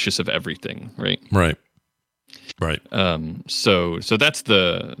suspicious of everything. Right. So that's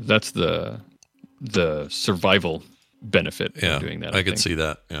the survival benefit of doing that. I could see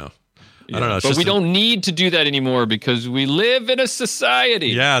that. Yeah. I don't know. But we don't need to do that anymore because we live in a society.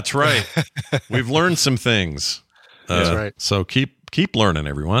 Yeah, that's right. We've learned some things. That's right. So keep learning,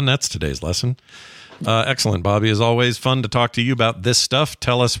 everyone. That's today's lesson. Excellent, Bobby. As always, fun to talk to you about this stuff.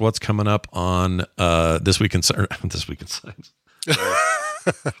 Tell us what's coming up on This Week in Science.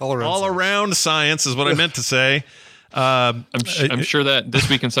 All around science is what I meant to say. I'm sure that This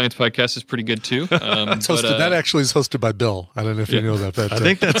Week in Science podcast is pretty good too. That actually is hosted by Bill. I don't know if you know that. I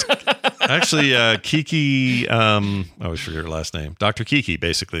think that's actually Kiki. I always forget her last name. Dr. Kiki,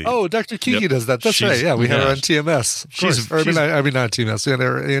 basically. Oh, Dr. Kiki does that. That's right. Yeah, we have her on TMS. I mean, not TMS. We had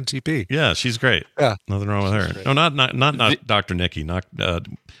her ANTP. Yeah, she's great. Yeah, nothing wrong with her. No, not Dr. Nikki. No,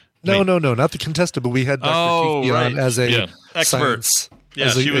 not the contestant, but we had Dr. Kiki on as a science. Yeah,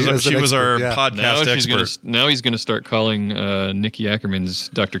 she was our podcast expert. Now he's going to start calling Nikki Ackerman's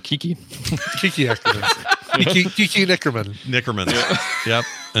Dr. Kiki. Kiki Ackerman. Kiki Nickerman. Yep.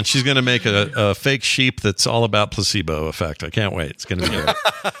 And she's going to make a fake sheep that's all about placebo effect. I can't wait. It's going to be great.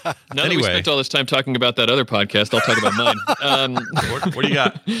 Now that we spent all this time talking about that other podcast, I'll talk about mine. What do you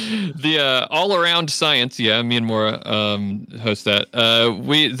got? The All Around Science. Yeah, me and Maura host that.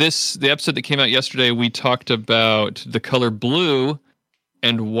 The episode that came out yesterday, we talked about the color blue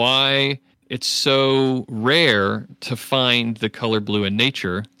and why it's so rare to find the color blue in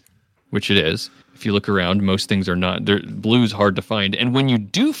nature, which it is. If you look around, most things are not. Blue's hard to find. And when you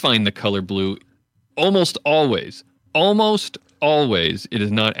do find the color blue, almost always, it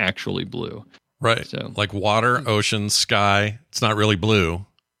is not actually blue. Right. So, like water, ocean, sky, it's not really blue.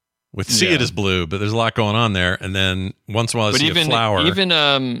 With sea, it is blue, but there's a lot going on there. And then once in a while, I see a flower.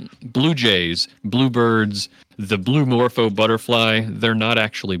 Even blue jays, bluebirds, the blue morpho butterfly, they're not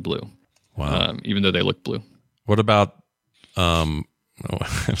actually blue. Wow. Even though they look blue. What about, I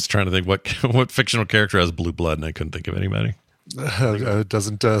was trying to think what fictional character has blue blood, and I couldn't think of anybody.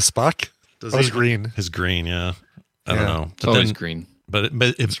 Doesn't Spock? He's green. His green, yeah. I don't know. It's always green. But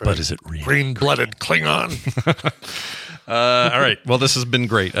is it real? Green-blooded Klingon. All right. Well, this has been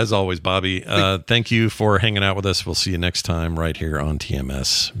great, as always, Bobby. Thank you for hanging out with us. We'll see you next time right here on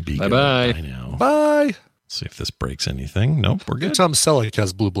TMS. Bye-bye. Bye now. Bye. See if this breaks anything. Nope, we're good. Tom Selleck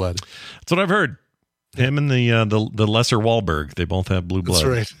has blue blood. That's what I've heard. Him and the lesser Wahlberg, they both have blue blood. That's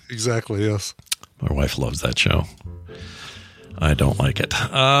right. Exactly, yes. My wife loves that show. I don't like it.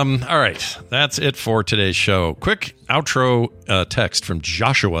 All right. That's it for today's show. Quick outro text from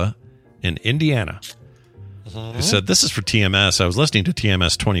Joshua in Indiana. Who said, this is for TMS. I was listening to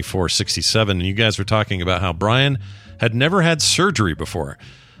TMS 2467, and you guys were talking about how Brian had never had surgery before.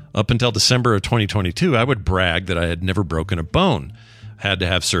 Up until December of 2022, I would brag that I had never broken a bone. Had to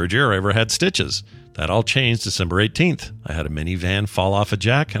have surgery or ever had stitches. That all changed December 18th. I had a minivan fall off a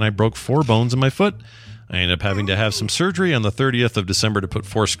jack and I broke 4 bones in my foot. I ended up having to have some surgery on the 30th of December to put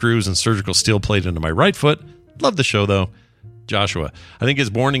 4 screws and surgical steel plate into my right foot. Love the show, though. Joshua. I think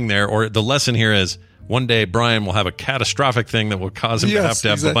his warning there, or the lesson here is, one day Brian will have a catastrophic thing that will cause him to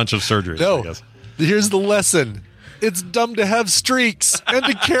have a bunch of surgeries. No, I guess. Here's the lesson. It's dumb to have streaks and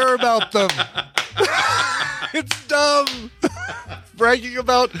to care about them. It's dumb. Bragging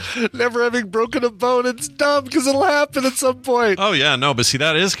about never having broken a bone, it's dumb because it'll happen at some point. Oh, yeah, no, but see,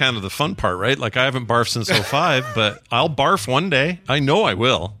 that is kind of the fun part, right? Like, I haven't barfed since 05, but I'll barf one day. I know I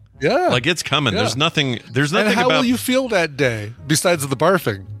will. Yeah. Like, it's coming. Yeah. There's nothing and how will you feel that day besides the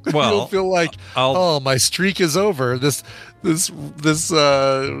barfing? Well, you'll feel like, my streak is over. This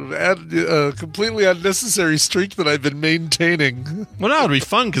completely unnecessary streak that I've been maintaining. Well, no, it'd be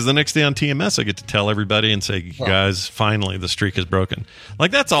fun because the next day on TMS, I get to tell everybody and say, guys, finally, the streak is broken.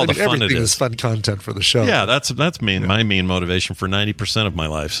 Like, that's all the fun it is. Everything is fun content for the show. Yeah, that's my main motivation for 90% of my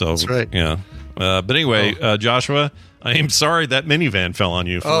life. So, that's right. Yeah. But anyway, Joshua, I am sorry that minivan fell on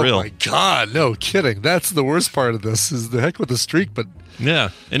you, for real. Oh, my God. No kidding. That's the worst part of this, is the heck with the streak. But yeah.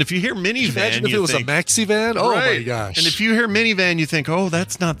 And if you hear minivan, imagine if it was a maxi van? Oh, right. My gosh. And if you hear minivan, you think, oh,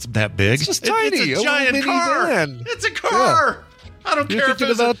 that's not that big. It's just tiny. It's a giant car. Van. It's a car. Yeah. I don't care if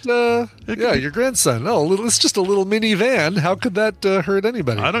it's about your grandson. No, it's just a little minivan. How could that hurt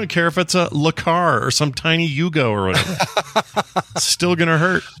anybody? I don't care if it's a Le Car or some tiny Yugo or whatever. It's still going to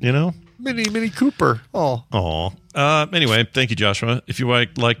hurt, you know? Mini Cooper. Oh. Anyway, thank you, Joshua. If you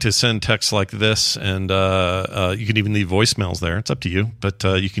like to send texts like this, and you can even leave voicemails there. It's up to you. But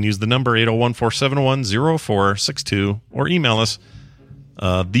you can use the number 801-471-0462 or email us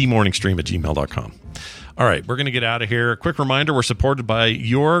themorningstream@gmail.com. All right, we're going to get out of here. A quick reminder, we're supported by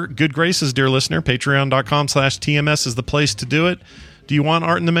your good graces, dear listener. Patreon.com/TMS is the place to do it. Do you want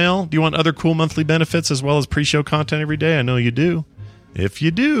art in the mail? Do you want other cool monthly benefits as well as pre-show content every day? I know you do. If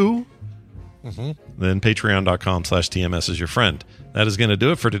you do, then patreon.com/TMS is your friend. That is going to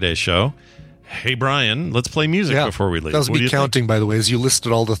do it for today's show. Hey, Brian, let's play music before we leave. That was me counting, by the way, as you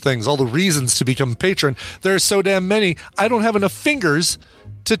listed all the things, all the reasons to become a patron. There are so damn many. I don't have enough fingers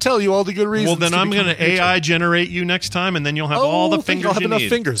to tell you all the good reasons. Well, then I'm going to AI generate you next time, and then you'll have all the fingers I'll have you enough need.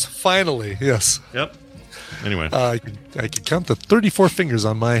 Fingers. Finally, yes. Yep. Anyway. I could count the 34 fingers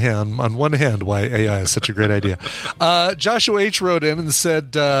on my hand, on one hand, why AI is such a great idea. Joshua H. wrote in and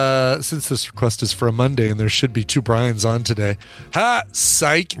said, since this request is for a Monday and there should be 2 Brians on today. Ha!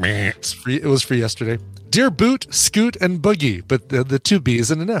 Psych! It was free yesterday. Dear Boot, Scoot, and Boogie, but the 2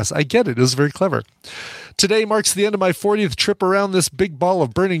 B's and an S. I get it. It was very clever. Today marks the end of my 40th trip around this big ball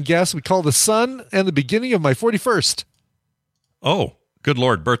of burning gas we call the sun and the beginning of my 41st. Oh, good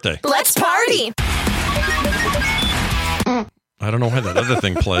Lord, birthday. Let's party! I don't know why that other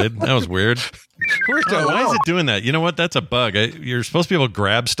thing played. That was weird. Why is it doing that? You know what? That's a bug. You're supposed to be able to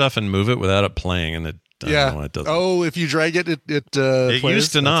grab stuff and move it without it playing, and it doesn't. Oh, if you drag it, it plays?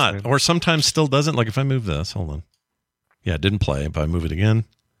 Used to not, or sometimes still doesn't. Like if I move this, hold on. Yeah, it didn't play. If I move it again,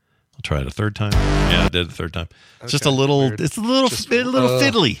 I'll try it a third time. Yeah, I did it a third time. It's just a little. Weird. It's a little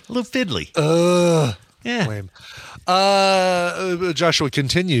fiddly. A little fiddly. Yeah. Lame. Joshua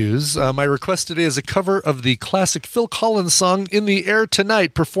continues. My request today is a cover of the classic Phil Collins song "In the Air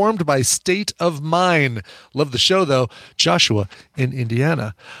Tonight," performed by State of Mind. Love the show, though. Joshua in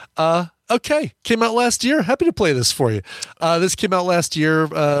Indiana. Okay, came out last year. Happy to play this for you. This came out last year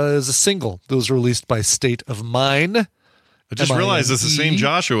as a single that was released by State of Mind. I just realized it's the same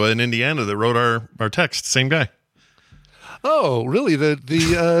Joshua in Indiana that wrote our text. Same guy. Oh, really? The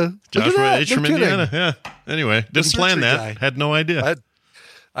Joshua H. from Indiana. Yeah. Anyway, didn't plan that. Guy. Had no idea.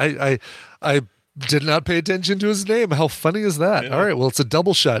 I did not pay attention to his name. How funny is that? Yeah. All right. Well, it's a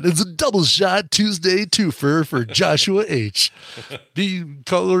double shot. It's a double shot Tuesday twofer for Joshua H. Be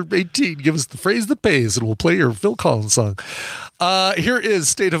caller 18. Give us the phrase that pays, and we'll play your Phil Collins song. Here is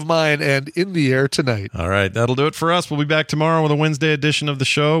State of Mind and In the Air Tonight. All right. That'll do it for us. We'll be back tomorrow with a Wednesday edition of the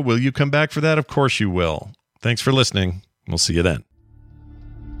show. Will you come back for that? Of course you will. Thanks for listening. We'll see you then.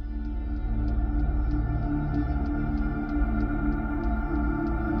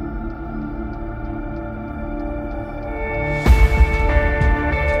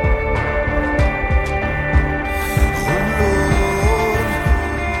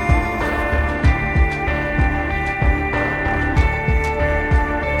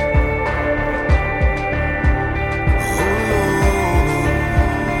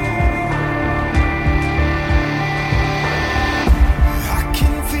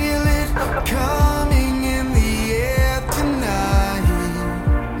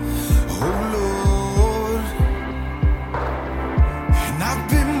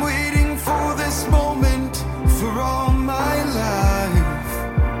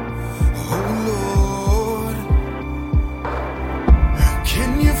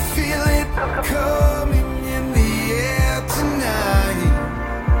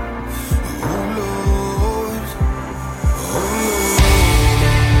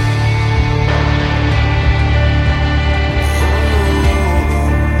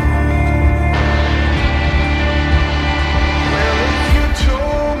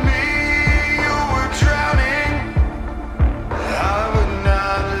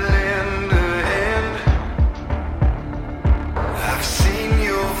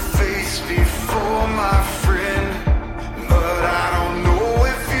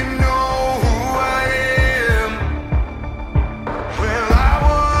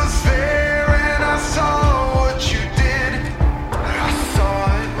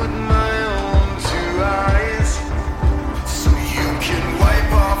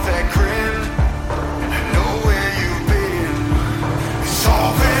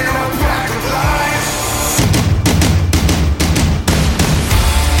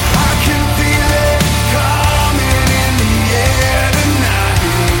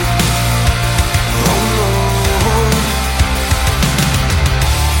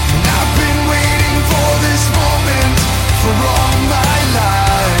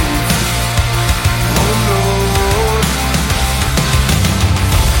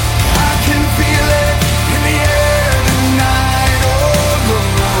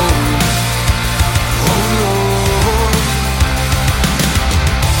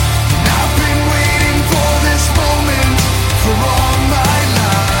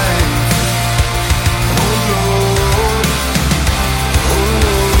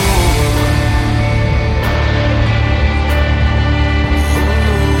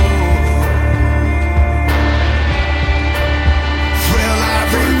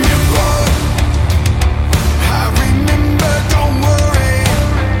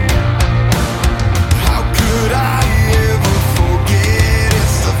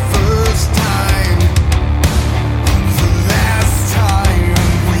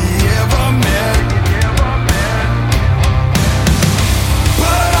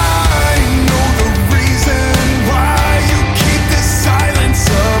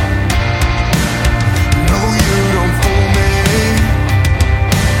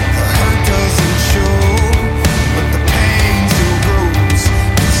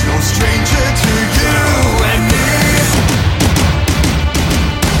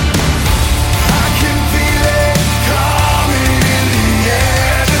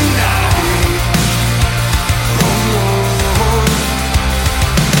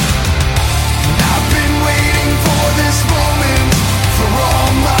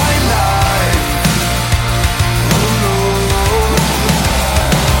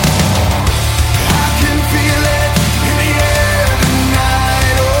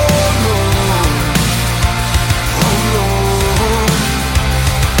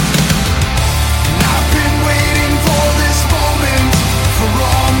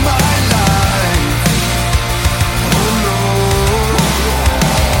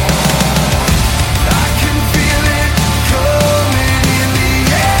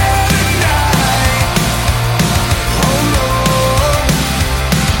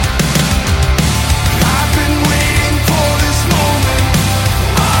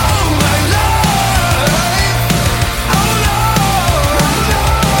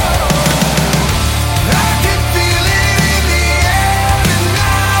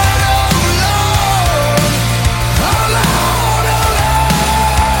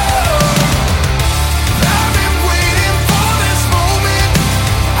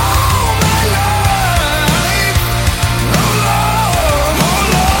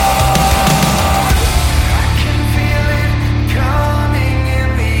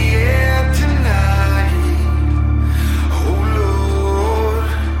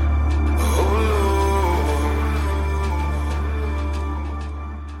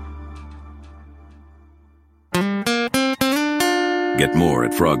 Get more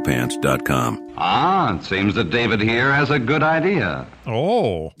at frogpants.com. Ah, it seems that David here has a good idea.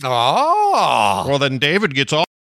 Oh. Well, then David gets all